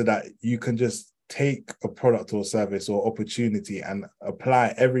so that you can just take a product or service or opportunity and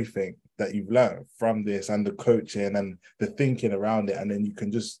apply everything that you've learned from this and the coaching and the thinking around it. And then you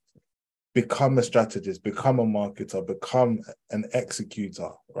can just become a strategist, become a marketer, become an executor,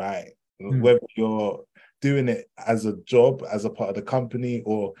 right? Whether you're doing it as a job, as a part of the company,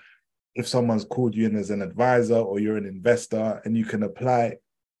 or if someone's called you in as an advisor or you're an investor, and you can apply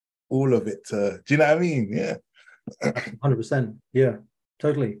all of it to, do you know what I mean? Yeah. 100%. Yeah,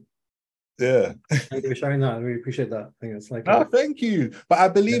 totally. Yeah. Thank you for sharing that. I really appreciate that. I think it's like, oh, thank you. But I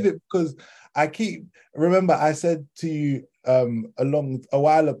believe it because remember I said to you a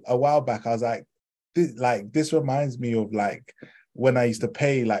while back, I was like this reminds me of like when I used to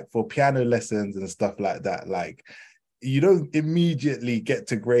pay like for piano lessons and stuff like that. Like, you don't immediately get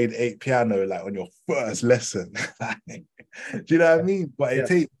to grade 8 piano like on your first lesson. Do you know what I mean? But it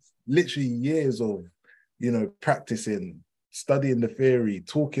takes literally years of, practicing, studying the theory,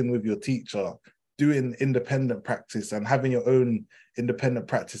 talking with your teacher, doing independent practice and having your own independent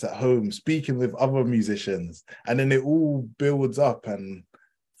practice at home, speaking with other musicians. And then it all builds up and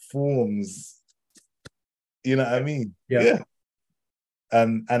forms, you know what I mean? Yeah.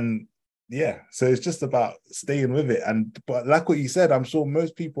 And yeah, so it's just about staying with it. But like what you said, I'm sure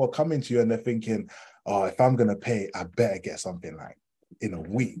most people are coming to you and they're thinking, oh, if I'm going to pay, I better get something like in a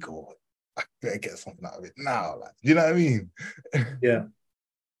week, or I better get something out of it now. Like, do you know what I mean? Yeah.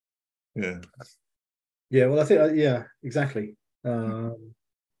 Well, I think, exactly. To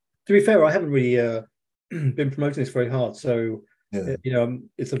be fair, I haven't really been promoting this very hard. So,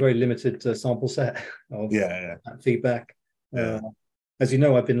 it's a very limited sample set of feedback. As you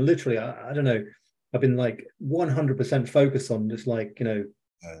know, I've been literally, I don't know, I've been like 100% focused on just like,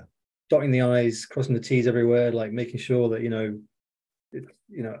 dotting the I's, crossing the T's everywhere, like making sure that,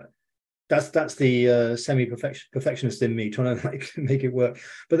 that's the semi-perfectionist in me trying to like make it work.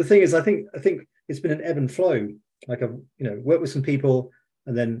 But the thing is, I think it's been an ebb and flow. Like I've, worked with some people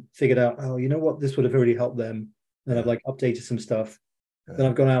and then figured out, oh, you know what, this would have really helped them. And I've like updated some stuff. Then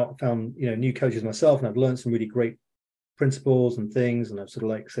I've gone out, found, new coaches myself, and I've learned some really great principles and things, and I've sort of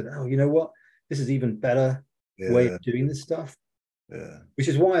like said, oh, you know what, this is even better way of doing this stuff, which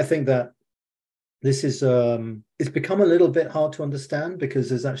is why I think that this is it's become a little bit hard to understand because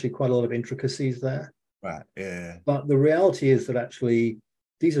there's actually quite a lot of intricacies there, but the reality is that actually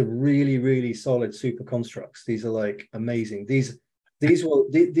these are really, really solid super constructs. These are like amazing. These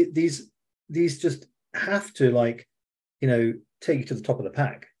just have to, like, take you to the top of the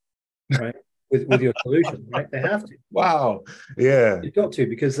pack, right? with your solution, right? They have to. Wow. Yeah. You've got to,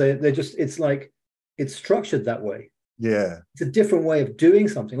 because they're just, it's like, it's structured that way. Yeah. It's a different way of doing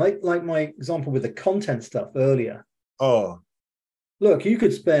something. Like my example with the content stuff earlier. Oh. Look,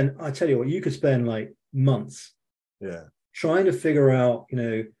 I tell you what, you could spend like months trying to figure out,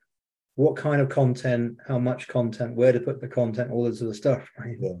 what kind of content, how much content, where to put the content, all this sort of stuff,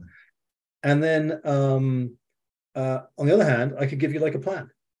 right? Yeah. And then on the other hand, I could give you like a plan.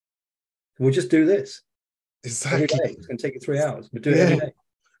 We'll just do this. Exactly. Every day. It's going to take you 3 hours. But do it every day.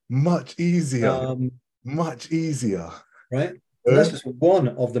 Much easier. Much easier. Right. And that's just one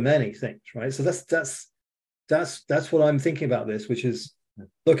of the many things, right? So that's what I'm thinking about this, which is,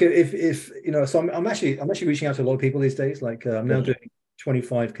 look, if so I'm actually reaching out to a lot of people these days. Like I'm now doing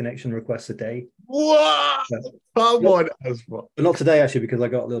 25 connection requests a day. What? Come on, but not today, actually, because I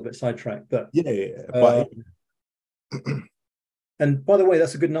got a little bit sidetracked. But but and by the way,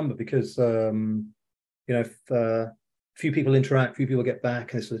 that's a good number because if few people interact, few people get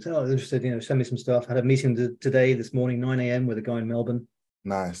back, and they sort of, oh, they're interested, send me some stuff. I had a meeting today, this morning, 9 a.m. with a guy in Melbourne.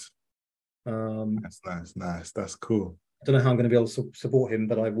 Nice. Nice. That's cool. I don't know how I'm going to be able to support him,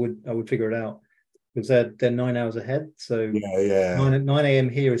 but I would figure it out because they're 9 hours ahead. So 9 a.m.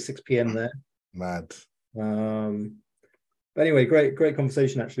 here is 6 p.m. there. Mad. But anyway, great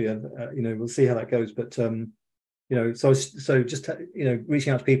conversation actually. We'll see how that goes. But so just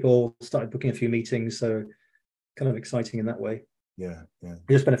reaching out to people, started booking a few meetings. So kind of exciting in that way. Yeah. I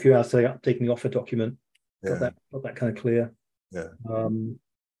just spent a few hours today updating the offer document. Got that kind of clear.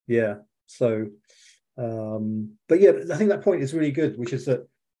 So, but yeah, I think that point is really good, which is that,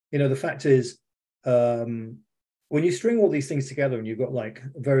 the fact is, when you string all these things together and you've got like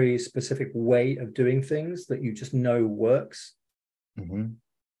a very specific way of doing things that you just know works,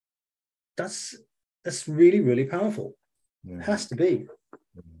 that's really, really powerful. It has to be.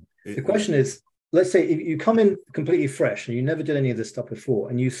 The question is, let's say if you come in completely fresh and you never did any of this stuff before,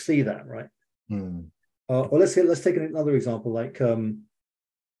 and you see that, right? Or let's take another example, like you're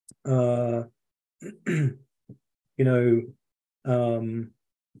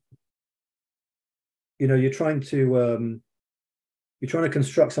trying to You're trying to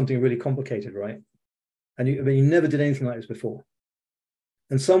construct something really complicated, right? And I mean, you never did anything like this before.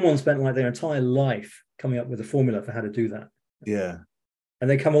 And someone spent like their entire life coming up with a formula for how to do that. Yeah. And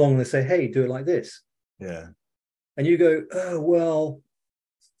they come along and they say, hey, do it like this. Yeah. And you go, oh, well,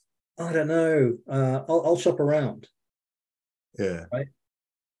 I don't know. I'll shop around. Yeah. Right.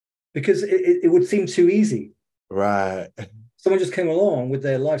 Because it would seem too easy. Right. Someone just came along with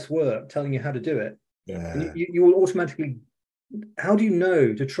their life's work telling you how to do it. Yeah. And you will automatically, how do you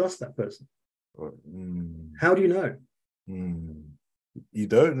know to trust that person? How do you know? You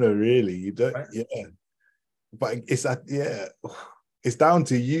don't know, really. You don't, right? Yeah. But it's it's down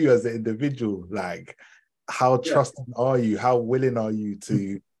to you as an individual. Like, how trusting are you? How willing are you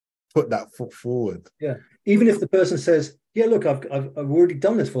to put that foot forward? Yeah. Even if the person says, yeah, look, I've already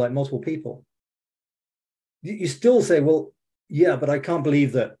done this for like multiple people. You still say, well, yeah, but I can't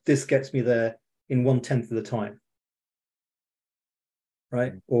believe that this gets me there in 1/10 of the time.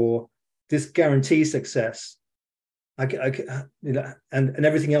 Right. Or this guarantees success. You know, and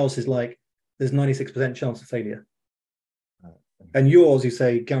everything else is like, there's 96% chance of failure. And yours, you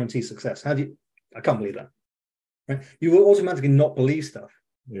say, guarantee success. How do you, I can't believe that. Right? You will automatically not believe stuff.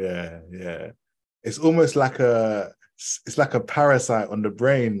 Yeah, yeah. It's almost like it's like a parasite on the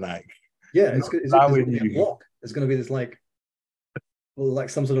brain, like, yeah, it's going to be a block. There's going to be this like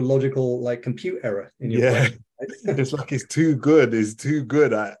some sort of logical like compute error in your brain. Right? It's like it's too good. It's too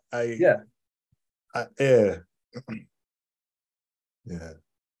good. Yeah.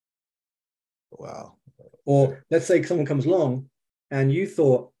 Wow. Or let's say someone comes along and you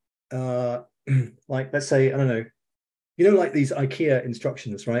thought, like, let's say, I don't know, you know, like these IKEA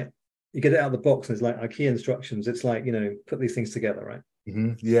instructions, right? You get it out of the box and it's like IKEA instructions. It's like, you know, put these things together, right?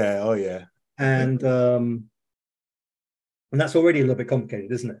 Yeah. Oh, yeah. And that's already a little bit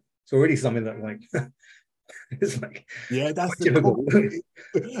complicated, isn't it? It's already something that like it's like, yeah, that's difficult.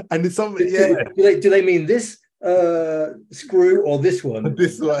 And it's something. Yeah. Do they mean this screw or this one?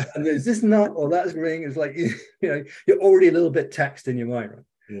 This one. And is this nut or that ring? It's like, you know, you're already a little bit taxed in your mind, right?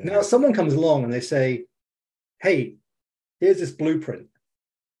 Yeah. Now someone comes along and they say, hey, here's this blueprint.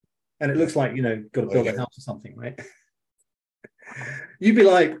 And it looks like, you know, got to build a house or something, right? You'd be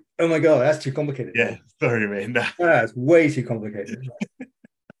like, oh my God, that's too complicated. Yeah, sorry, man. That's way too complicated.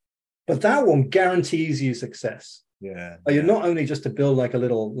 But that one guarantees you success. Yeah. You're not only just to build like a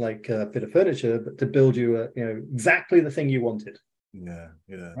little like bit of furniture, but to build you you know, exactly the thing you wanted. Yeah.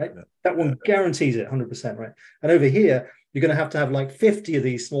 Right. That one guarantees it 100%. Right. And over here, you're going to have like 50 of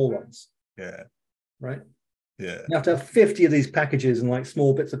these small ones. Yeah. Right. Yeah. You have to have 50 of these packages and like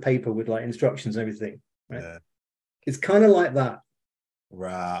small bits of paper with like instructions and everything. Right. Yeah. It's kind of like that.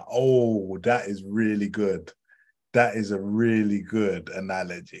 Right. Oh, that is really good. That is a really good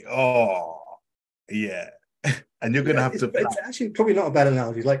analogy. Oh, yeah. And you're going to have to... It's actually probably not a bad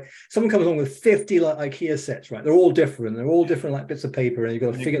analogy. Like someone comes along with 50 like IKEA sets, right? They're all different. They're all different like bits of paper and you've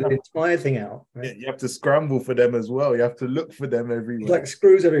got to figure the entire thing out. Right? Yeah, you have to scramble for them as well. You have to look for them everywhere. There's like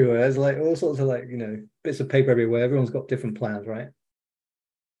screws everywhere. There's like all sorts of like, you know, bits of paper everywhere. Everyone's got different plans, right?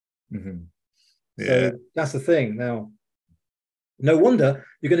 Yeah. So that's the thing. Now, no wonder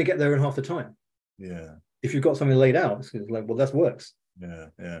you're going to get there in half the time. Yeah. If you've got something laid out, it's like, well, that works. Yeah,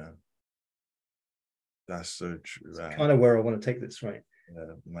 yeah. That's so true. That's kind of where I want to take this, right?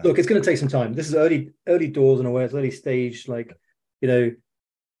 Yeah, look, it's going to take some time. This is early doors in a way. It's early stage. Like, you know,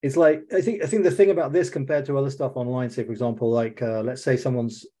 it's like I think the thing about this compared to other stuff online, say for example, like let's say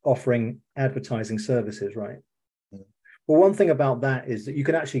someone's offering advertising services, right? Well, one thing about that is that you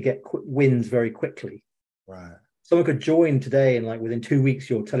can actually get wins very quickly. Right. Someone could join today and like within 2 weeks,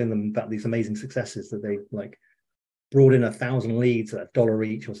 you're telling them about these amazing successes that they like brought in 1,000 leads at $1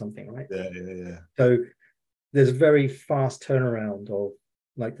 each or something, right? Yeah. So there's a very fast turnaround of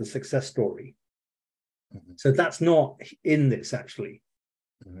like the success story. So that's not in this actually.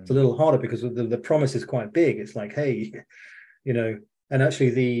 It's a little harder because the promise is quite big. It's like, hey, you know, and actually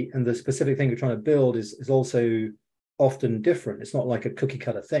the specific thing you're trying to build is also often different. It's not like a cookie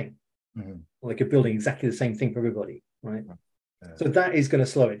cutter thing. Like you're building exactly the same thing for everybody, right? So that is going to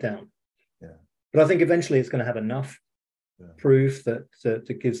slow it down. But I think eventually it's going to have enough proof that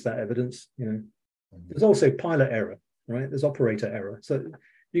gives that evidence. You know, there's also pilot error, right? There's operator error. So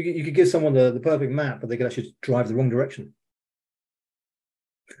you could give someone the perfect map, but they could actually drive the wrong direction.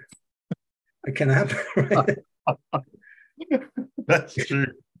 It can happen, right? That's true.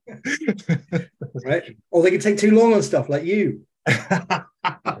 Right? Or they can take too long on stuff like you.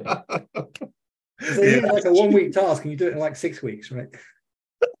 So it's like a 1 week task and you do it in like 6 weeks, right?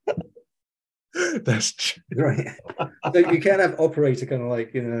 That's true. Right. So you can't have operator kind of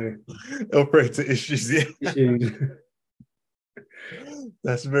like, you know, operator issues, yeah. Issues.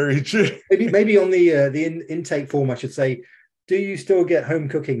 That's very true. Maybe on the intake form, I should say, do you still get home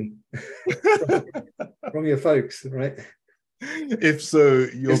cooking from your folks, right? If so,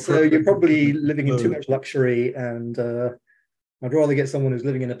 you're probably living in too much luxury, and I'd rather get someone who's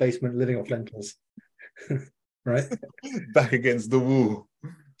living in a basement, living off lentils, right? Back against the wall.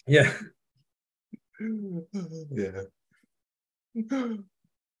 Yeah. Yeah.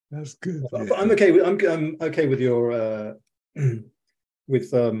 That's good. But Yeah. I'm okay with your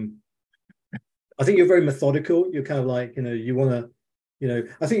with I think you're very methodical. You're kind of like, you want to,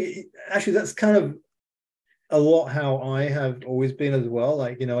 I think actually that's kind of a lot how I have always been as well.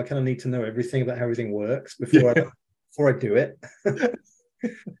 Like, I kind of need to know everything about how everything works before I do it.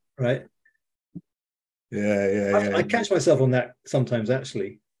 Right. Yeah. I catch myself on that sometimes,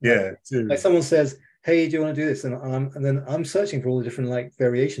 actually. Yeah. Like someone says, hey, do you want to do this? And then I'm searching for all the different like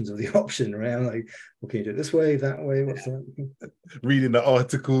variations of the option, right? I'm like, well, can you do it this way, that way? What's that? Reading the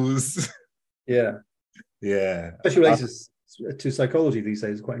articles. Yeah. Yeah. Especially related to psychology these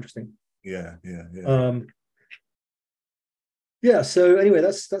days is quite interesting. Yeah. Yeah. So anyway,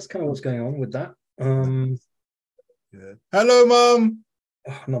 that's kind of what's going on with that. Yeah. Hello, Mum.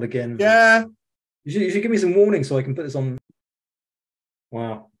 Oh, not again. Yeah. You should give me some warning so I can put this on.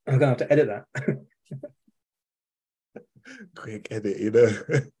 Wow. I'm gonna have to edit that. Quick edit,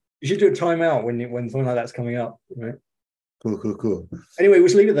 You should do a timeout when something like that's coming up, right? Cool. Anyway, we'll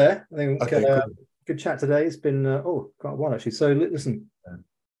just leave it there. I think okay, cool. Good chat today. It's been quite a while actually. So listen,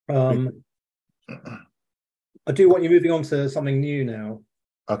 I do want you moving on to something new now.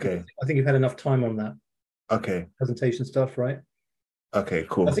 Okay. I think you've had enough time on that. Okay. Presentation stuff, right? Okay,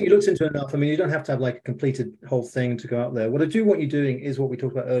 cool. I think you looked into it enough. I mean, you don't have to have like a completed whole thing to go out there. What I do want you doing is what we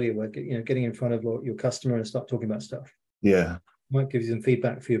talked about earlier, where getting in front of your customer and start talking about stuff. Yeah. Might give you some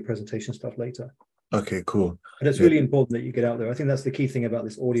feedback for your presentation stuff later. Okay, cool. But it's really important that you get out there. I think that's the key thing about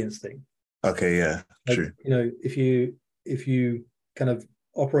this audience thing. Okay, yeah, like, true. If you kind of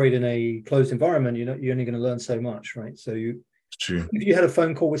operate in a closed environment, you're only going to learn so much, right? So true. If you had a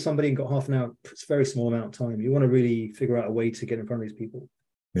phone call with somebody and got half an hour, it's a very small amount of time. You want to really figure out a way to get in front of these people.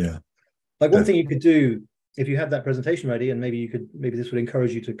 Yeah. Like one thing you could do if you had that presentation ready, and maybe this would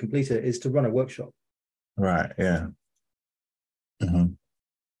encourage you to complete it, is to run a workshop. Right. Yeah.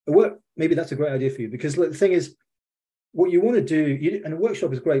 Maybe that's a great idea for you, because the thing is, what you want to do, and a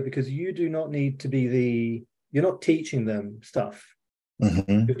workshop is great because you do not need to be you're not teaching them stuff.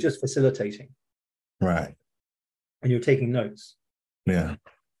 You're just facilitating. Right. And you're taking notes. Yeah.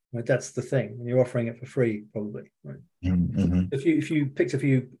 Right, that's the thing. And you're offering it for free, probably. Right. If you picked a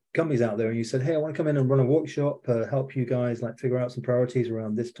few companies out there and you said, hey, I want to come in and run a workshop, help you guys like figure out some priorities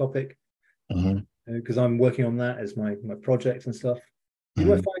around this topic, because I'm working on that as my project and stuff. You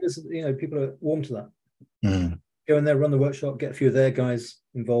might find as people are warm to that. Go in there, run the workshop, get a few of their guys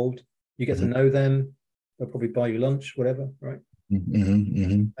involved. You get to know them. They'll probably buy you lunch, whatever, right?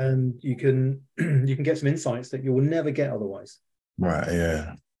 And you can get some insights that you will never get otherwise. Right.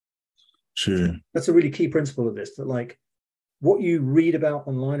 Yeah. True. That's a really key principle of this. That like what you read about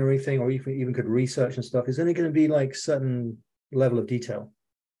online or anything, or even could research and stuff, is only going to be like certain level of detail.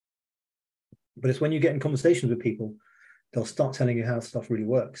 But it's when you get in conversations with people, they'll start telling you how stuff really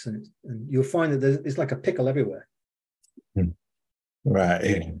works, and you'll find that it's like a pickle everywhere. Right.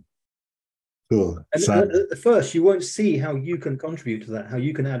 Yeah. Cool. And at first, you won't see how you can contribute to that, how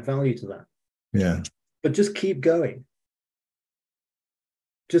you can add value to that. Yeah. But just keep going.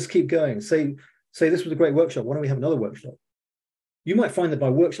 Just keep going. Say this was a great workshop. Why don't we have another workshop? You might find that by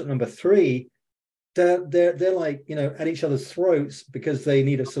workshop number 3, they're like at each other's throats because they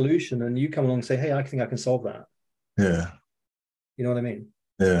need a solution, and you come along and say, hey, I think I can solve that. Yeah. You know what I mean?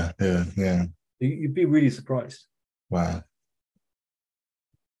 Yeah. You'd be really surprised. Wow.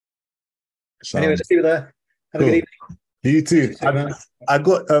 Anyway, let's leave it there. Have a good evening. You too. I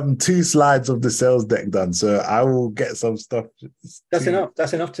got 2 slides of the sales deck done, so I will get some stuff. That's enough.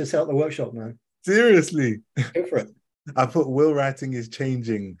 That's enough to set up the workshop, man. Seriously. Go for it. I put will writing is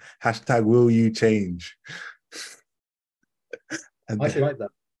changing. # will you change. I should like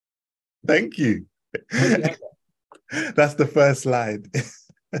that. Thank you. Like that. That's the first slide.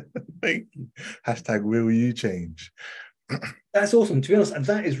 Thank you. # will you change. That's awesome. To be honest,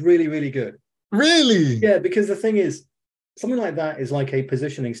 that is really, really good. Really? Yeah, because the thing is, something like that is like a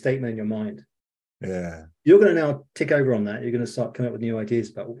positioning statement in your mind. Yeah. You're going to now tick over on that. You're going to start coming up with new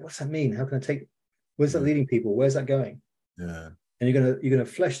ideas about what's that mean? How can I take? Where's that leading people? Where's that going? Yeah. And you're going to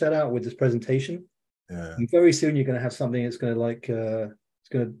flesh that out with this presentation. Yeah. And very soon you're going to have something that's going to like it's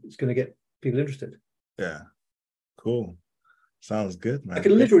going to get people interested. Yeah. Cool. Sounds good, man. I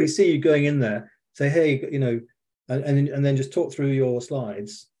can literally see you going in there, say, hey, and then just talk through your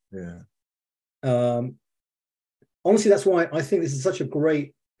slides. Yeah. Honestly, that's why I think this is such a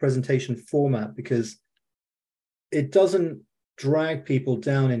great presentation format, because it doesn't drag people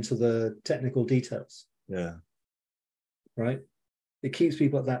down into the technical details. Yeah. Right. It keeps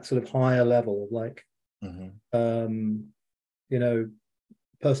people at that sort of higher level of like, you know,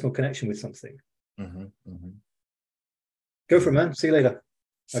 personal connection with something. Go for it, man. See you later.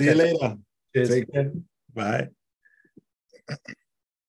 See you later. Cheers. Take care. Bye.